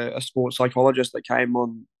like a sports psychologist that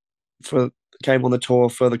for came on the tour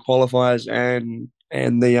for the qualifiers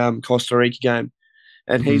and the Costa Rica game,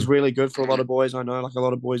 and he's Mm. really good for a lot of boys. I know like a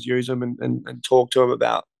lot of boys use him and talk to him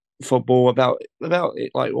about football, about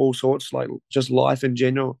it, like all sorts, like just life in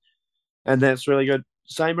general, and that's really good.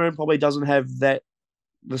 St. Mirren probably doesn't have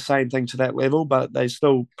the same thing to that level, but they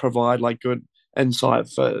still provide like good insight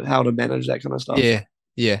for how to manage that kind of stuff. Yeah,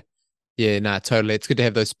 yeah. Yeah, no, totally. It's good to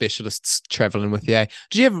have those specialists traveling with you.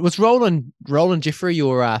 Eh? Was Roland Jeffrey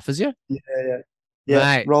your physio? Yeah, yeah,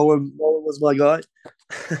 yeah. Mate. Roland was my guy.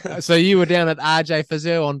 So you were down at RJ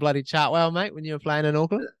Physio on bloody Chartwell, mate, when you were playing in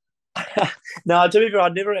Auckland? No, to be fair,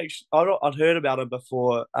 I'd never actually. I'd heard about him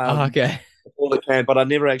before, Oh, okay. before the camp, but I'd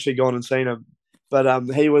never actually gone and seen him.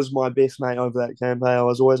 But he was my best mate over that campaign. I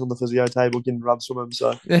was always on the physio table getting rubs from him.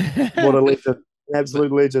 So what a legend,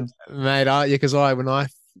 absolute legend. Mate, yeah, because I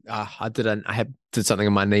did something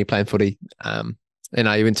in my knee playing footy. And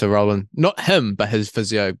I went to Roland, not him, but his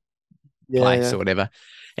physio place or whatever.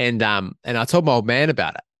 And I told my old man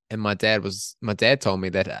about it. And my dad told me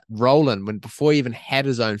that Roland, before he even had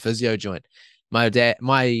his own physio joint, my dad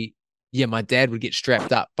would get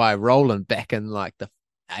strapped up by Roland back in like the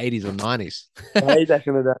 80s or 90s. Way back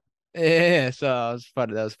in the day. Yeah, so that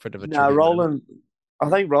was pretty of a No, trivia moment. Roland. I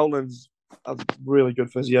think Roland's a really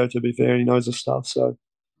good physio. To be fair, he knows his stuff. So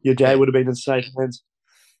your dad would have been in safe hands.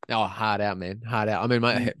 Oh, hard out, man. Hard out. I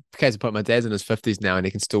mean, case of point, my dad's in his 50s now and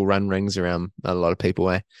he can still run rings around a lot of people,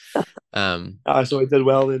 eh? So he did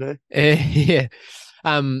well then, Yeah.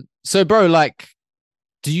 So, bro, like,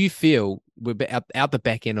 do you feel we're out the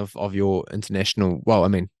back end of your international? Well, I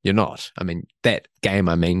mean, you're not. I mean, that game,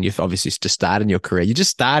 you've obviously just started your career. You just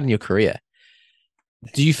started in your career.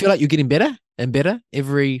 Do you feel like you're getting better and better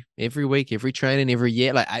every week, every training, every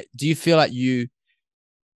year? Like, do you feel like you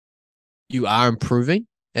are improving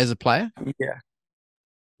as a player?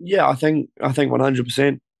 Yeah. I think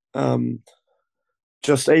 100%.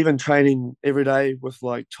 Just even training every day with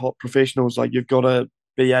like top professionals, like you've got to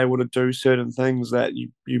be able to do certain things that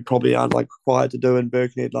you probably aren't like required to do in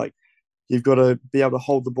Birkenhead. Like you've got to be able to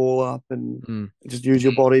hold the ball up and just use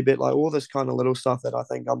your body a bit, like all this kind of little stuff that I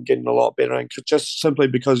think I'm getting a lot better in, just simply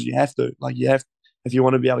because you have to, like if you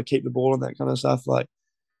want to be able to keep the ball and that kind of stuff. Like,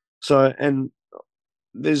 so, and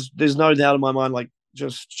there's no doubt in my mind, like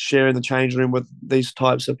just sharing the change room with these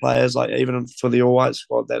types of players, like even for the All White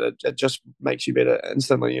squad, that it just makes you better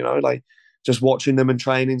instantly, like just watching them in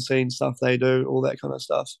training, seeing stuff they do, all that kind of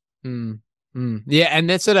stuff. Yeah, and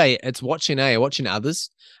that's it, it's watching others.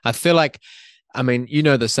 I feel like, I mean,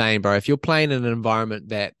 the saying, bro, if you're playing in an environment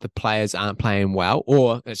that the players aren't playing well,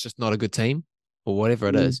 or it's just not a good team, or whatever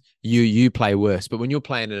it is, you play worse. But when you're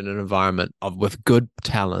playing in an environment with good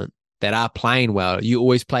talent that are playing well, you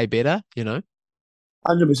always play better,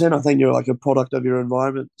 100%. I think you're like a product of your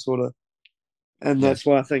environment, sort of, and that's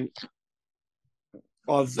why I think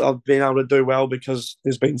I've been able to do well, because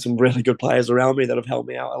there's been some really good players around me that have helped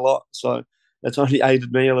me out a lot. So it's only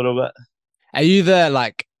aided me a little bit. Are you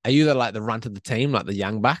the runt of the team, like the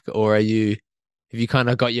young buck, or have you kind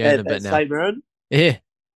of got you in a bit now? St Mirren? Yeah.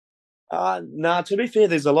 Nah, to be fair,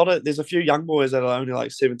 there's a few young boys that are only like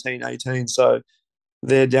 17, 18. So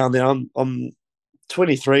they're down there. I'm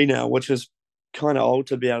 23 now, which is kind of old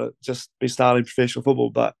to be able to just be starting professional football.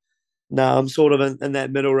 But no, I'm sort of in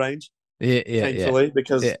that middle range. Yeah, thankfully,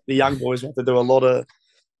 because the young boys have to do a lot of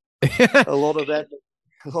that,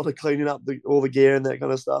 a lot of cleaning up all the gear and that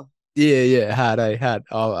kind of stuff. Yeah, hard.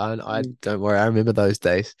 Oh, I don't worry, I remember those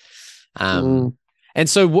days. And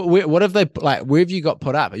so what have they, like? Where have you got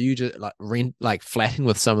put up? Are you just like flatting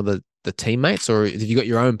with some of the teammates, or have you got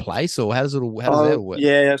your own place, or how does that all work?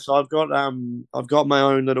 Yeah, so I've got my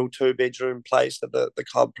own little 2-bedroom place that the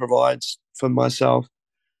club provides for myself,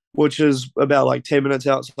 which is about like 10 minutes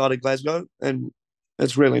outside of Glasgow, and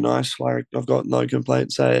it's really nice. Like I've got no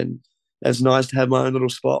complaints, and it's nice to have my own little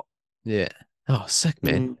spot. Yeah. Oh, sick,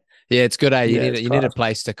 man. Yeah, it's good. You need a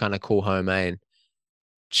place to kind of call home, and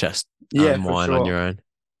just unwind on your own.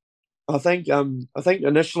 I think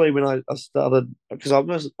initially when I started, because I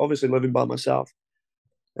was obviously living by myself,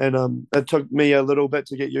 and it took me a little bit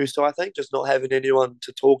to get used to, I think, just not having anyone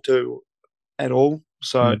to talk to at all.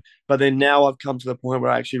 So, but then now I've come to the point where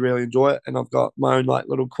I actually really enjoy it, and I've got my own like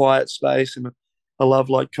little quiet space, and I love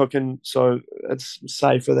like cooking, so it's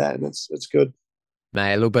safe for that, and it's good.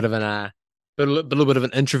 Mate, a little bit of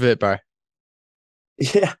an introvert, bro.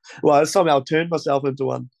 Yeah, well, I somehow turned myself into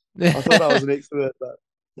one. I thought I was an extrovert, but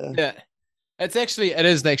yeah. It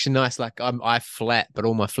is actually nice. Like I flat, but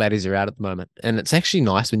all my flatties are out at the moment, and it's actually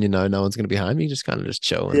nice when no one's going to be home. You just kind of just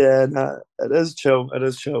chill. Yeah, no, it is chill. It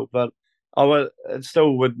is chill, but I'd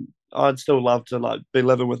still love to like be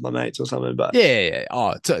living with my mates or something. But yeah.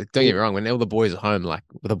 Oh, don't get me wrong. When all the boys are home, like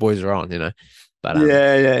the boys are on, But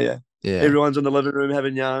yeah. Everyone's in the living room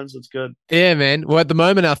having yarns. It's good. Yeah, man. Well, at the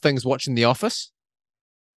moment, our thing's watching The Office.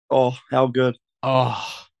 Oh, how good!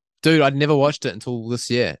 Oh, dude, I'd never watched it until this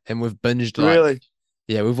year, and we've binged really.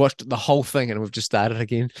 Yeah, we've watched the whole thing, and we've just started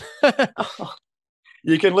again.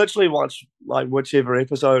 You can literally watch like whichever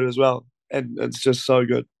episode as well, and it's just so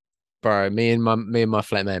good. Bro, me and my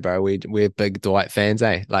flatmate, bro, we're big Dwight fans,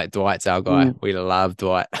 eh? Like Dwight's our guy. We love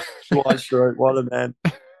Dwight. Dwight's true. What a man.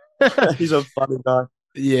 He's a funny guy.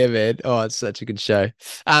 Yeah, man. Oh, it's such a good show.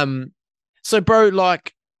 So, bro,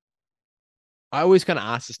 like, I always kind of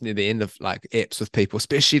ask this near the end of like eps with people,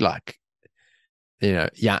 especially like,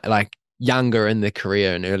 like younger in their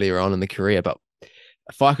career and earlier on in the career. But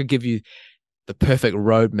if I could give you the perfect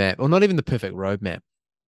roadmap, or not even the perfect roadmap,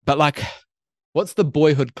 but like, what's the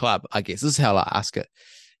boyhood club? I guess this is how I ask it.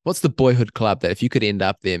 What's the boyhood club that if you could end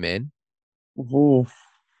up there, man, Ooh,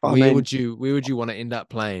 I where mean, would you want to end up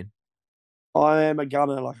playing? I am a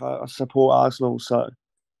gunner. Like I support Arsenal, so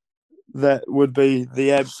that would be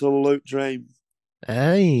the absolute dream.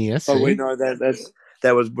 Hey, I But we see. know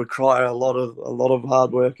that would require a lot of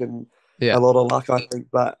hard work and Yeah, a lot of luck, I think.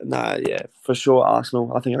 But no, yeah, for sure,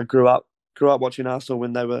 Arsenal. I think I grew up watching Arsenal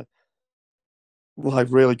when they were like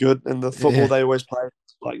really good, and the football yeah, they always play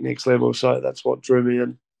like next level. So that's what drew me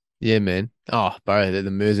in. yeah, man. Oh, bro, the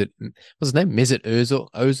Mesut, what's his name? Mesut Ozil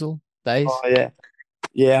Oh days. yeah,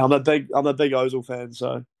 yeah. I'm a big Ozil fan.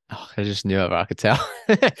 So Oh, I just knew it, bro. I could tell.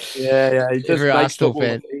 yeah, he just Every makes Arsenal football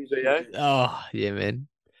fan. look easy, eh? Oh, yeah, man.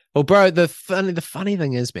 Well, bro, the funny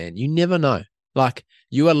thing is, man, you never know. Like,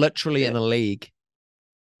 you are literally Yeah, in a league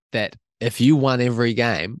that if you won every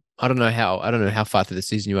game, I don't know how far through the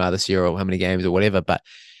season you are this year or how many games or whatever, but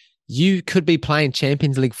you could be playing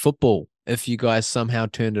Champions League football if you guys somehow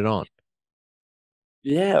turned it on.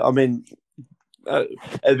 yeah. I mean, uh,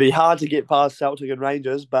 it'd be hard to get past Celtic and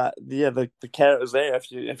Rangers, but yeah, the carrot is there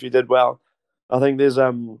if you did well. I think there's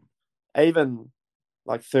even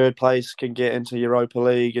like third place can get into Europa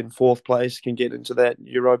League and fourth place can get into that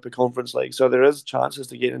Europa Conference League. So there is chances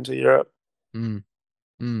to get into Europe. Mm,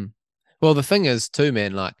 mm. Well, the thing is, too,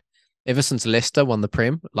 man, like, ever since Leicester won the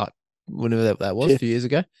Prem, like, whenever that was, a Yeah. few years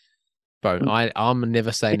ago, bro, I'm a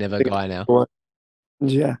never say never guy now.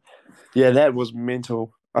 Yeah. Yeah, that was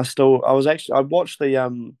mental. I watched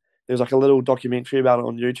there was like a little documentary about it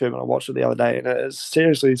on YouTube and I watched it the other day and it is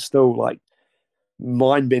seriously still like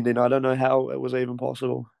mind bending. I don't know how it was even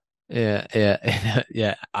possible. Yeah, yeah,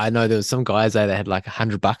 yeah. I know there was some guys there that had like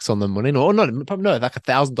 $100 on them winning, or not, probably no, like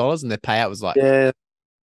 $1,000, and their payout was like Yeah.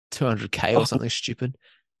 200K or Oh, something stupid.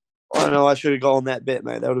 I know I should have gone on that bet,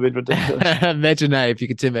 mate. That would have been ridiculous. Imagine that if you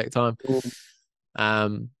could turn back time.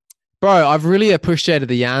 Um, bro, I've really appreciated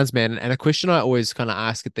the yarns, man. And a question I always kind of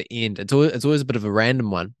ask at the end, it's always a bit of a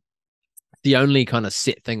random one. The only kind of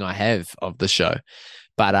set thing I have of the show,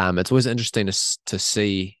 but it's always interesting to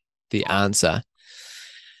see the answer.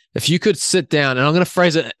 If you could sit down, and I'm going to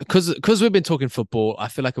phrase it because we've been talking football, I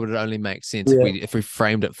feel like it would only make sense if Yeah. we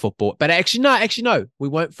framed it football. But actually no, we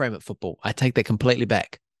won't frame it football. I take that completely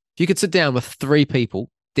back. If you could sit down with three people,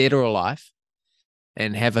 dead or alive,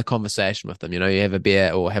 and have a conversation with them, you have a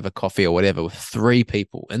beer or have a coffee or whatever with three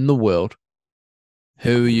people in the world,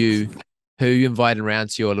 who you inviting around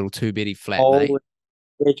to your little two beddy flat, mate?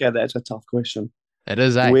 Holy heck, that's a tough question. It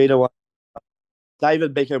is, eh? Where do I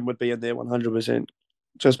David Beckham would be in there 100%,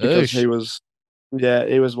 just because Oosh.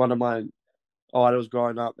 he was one of my idols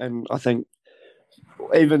growing up, and I think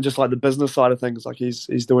even just like the business side of things, like he's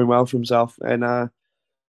doing well for himself. And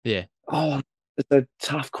Yeah, oh, it's a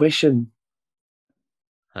tough question.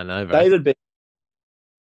 I know, bro. David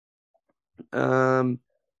Beckham.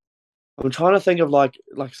 I'm trying to think of like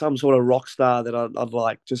some sort of rock star that I'd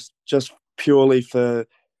like just purely for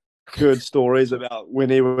good stories about when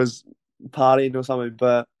he was partying or something.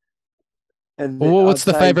 But and Well, what's I'd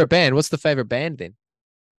the say favorite band? What's the favorite band then?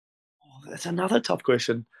 that's another tough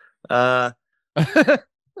question. Uh,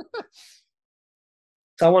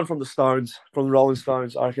 Someone from the Stones, from the Rolling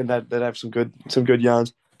Stones, I reckon they'd have some good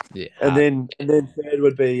yarns. Yeah, And hard. then third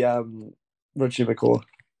would be Richie McCaw.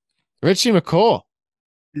 Richie McCaw.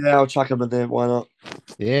 Yeah, I'll chuck him in there. Why not?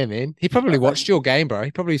 Yeah, man. He probably I watched think, your game, bro.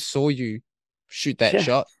 He probably saw you shoot that yeah,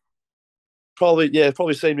 shot.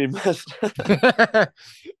 probably seen me miss.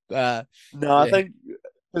 uh, No, I yeah. think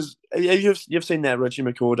because you've seen that Richie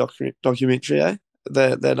McCaw documentary, eh?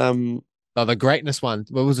 That Oh, the greatness one.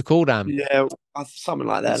 What was it called? yeah, something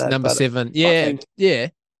like that. It's number But 7. I Yeah, think yeah,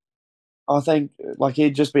 I think like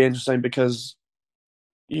he'd just be interesting because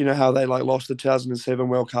you know how they like lost the 2007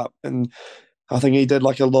 World Cup, and I think he did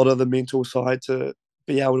like a lot of the mental side to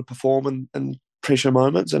be able to perform in pressure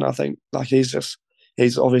moments. And I think like he's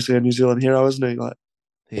obviously a New Zealand hero, isn't he? Like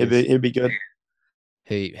he he'd is. be he'd be good.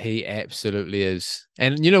 He absolutely is.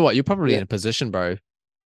 And you know what? You're probably Yeah. in a position, bro,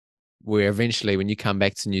 where eventually when you come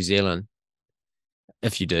back to New Zealand,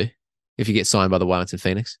 if you do, if you get signed by the Wellington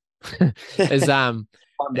Phoenix, is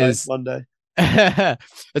One day, is one day.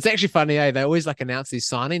 it's actually funny, eh? They always like announce these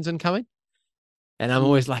signings incoming. And I'm Mm.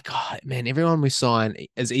 always like, oh man, everyone we sign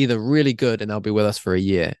is either really good and they'll be with us for a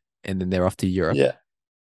year and then they're off to Europe, Yeah.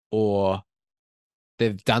 or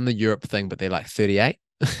they've done the Europe thing, but they're like 38.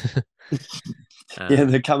 Yeah,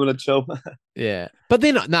 um, they're coming to chill. yeah. But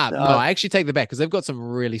then, no, uh, I actually take that back because they've got some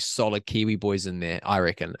really solid Kiwi boys in there, I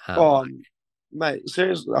reckon. oh, mate,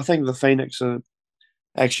 seriously, I think the Phoenix are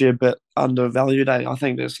actually a bit undervalued. I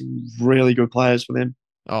think there's some really good players for them.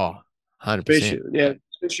 Oh, 100%.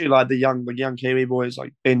 Especially like the young Kiwi boys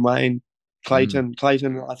like Ben Wayne, Mm. Clayton.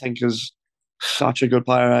 Clayton, I think, is such a good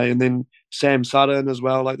player, eh? And then Sam Sutton as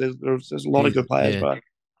well. Like there's a lot of good players, Yeah. bro.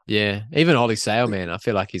 Yeah. Even Ollie Sale, man. I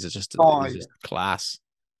feel like he's just Oh, he's just class.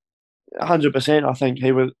 100%. I think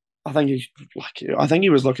he was. I think he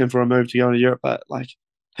was looking for a move to go to Europe, but like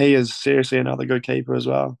he is seriously another good keeper as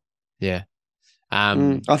well. Yeah. I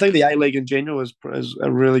think the A League in general is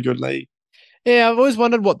a really good league. Yeah, I've always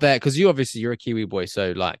wondered what that, because you're a Kiwi boy,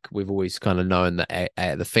 so like we've always kind of known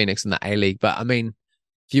the Phoenix and the A League. But I mean,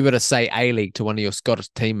 if you were to say A League to one of your Scottish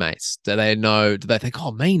teammates, do they know? Do they think,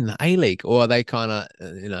 oh, mean the A League, or are they kind of,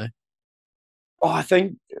 Oh, I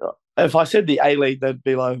think if I said the A League, they'd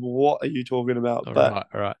be like, "What are you talking about?" All But right,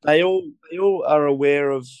 all right, they all are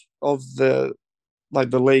aware of the like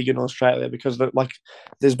the league in Australia because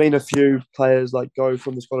there's been a few players like go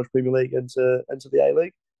from the Scottish Premier League into the A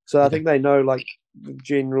League, so I yeah, think they know like the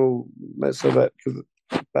general bits of it.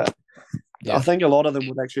 But yeah, I think a lot of them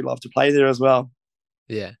would actually love to play there as well.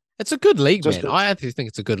 yeah. It's a good league, Just man. to, I actually think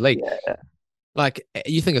it's a good league. yeah, Like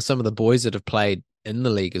you think of some of the boys that have played in the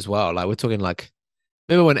league as well. Like we're talking like,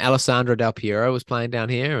 remember when Alessandro Del Piero was playing down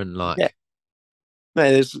here, and yeah. like,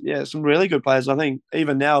 Man, there's some really good players. I think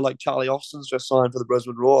even now, like Charlie Austin's just signed for the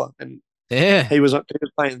Brisbane Roar, and yeah, he was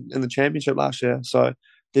playing in the championship last year. So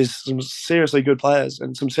there's some seriously good players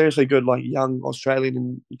and some seriously good like young Australian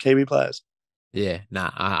and Kiwi players. yeah.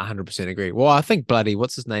 Nah, I 100% agree. Well, I think bloody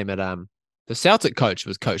what's his name at the Celtic coach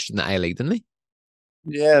was coached in the A League, didn't he?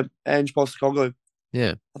 Yeah, Ange Postecoglou.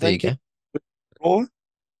 Yeah, I there you think go. Roar.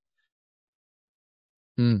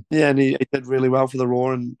 Mm. Yeah, and he did really well for the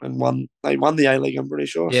Roar and won. They won the A League, I'm pretty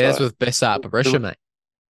sure. Yeah, that's So, with Bessart Barisha, mate.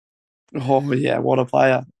 oh yeah, what a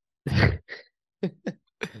player!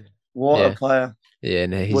 What a Yeah, player! yeah.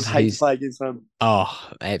 No, Would he's hate to he's play against him.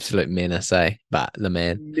 absolute menace, eh? But the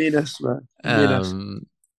man. Menace, man, menace. Um,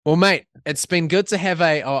 well, mate, it's been good to have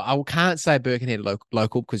I can't say Birkenhead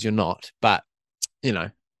local because you're not, but you know,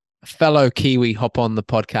 a fellow Kiwi hop on the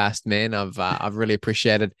podcast, man. I've really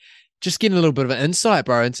appreciated just getting a little bit of an insight,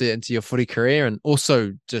 bro, into your footy career, and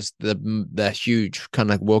also just the huge kind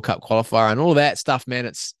of World Cup qualifier and all that stuff, man.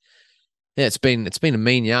 It's been a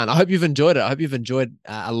mean yarn. I hope you've enjoyed it. I hope you've enjoyed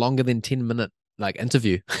a longer than 10-minute like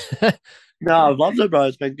interview. No, I've loved it, bro.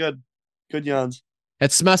 It's been good. Good yarns.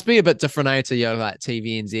 It must be a bit different, to your like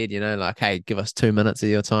TVNZ, like, hey, give us 2 minutes of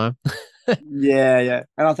your time. Yeah, yeah.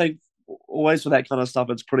 And I think always for that kind of stuff,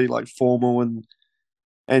 it's pretty like formal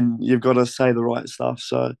and you've got to say the right stuff.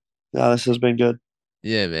 So, no, this has been good.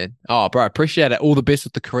 Yeah, man. Oh, bro, appreciate it. All the best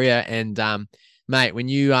with the career. And mate, when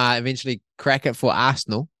you eventually crack it for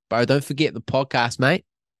Arsenal, bro, don't forget the podcast, mate.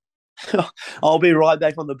 I'll be right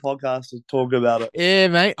back on the podcast to talk about it. Yeah,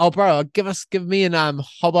 mate. Oh, bro, give me and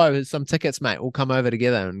Hobbo some tickets, mate. We'll come over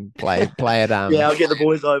together and play it. Yeah, I'll get the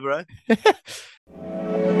boys over, eh?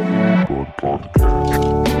 Good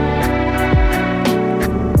podcast.